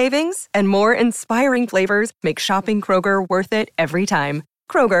 More savings and more inspiring flavors make shopping Kroger worth it every time.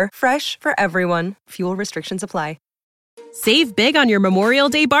 Kroger, fresh for everyone. Fuel restrictions apply. Save big on your Memorial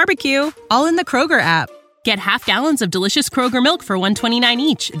Day barbecue, all in the Kroger app. Get half gallons of delicious Kroger milk for $1.29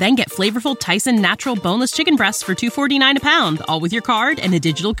 each. Then get flavorful Tyson natural boneless chicken breasts for $2.49 a pound, all with your card and a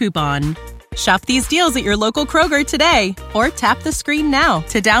digital coupon. Shop these deals at your local Kroger today, or tap the screen now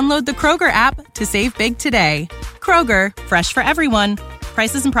to download the Kroger app to save big today. Kroger, fresh for everyone.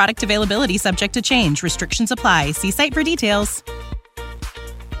 Prices and product availability subject to change. Restrictions apply. See site for details.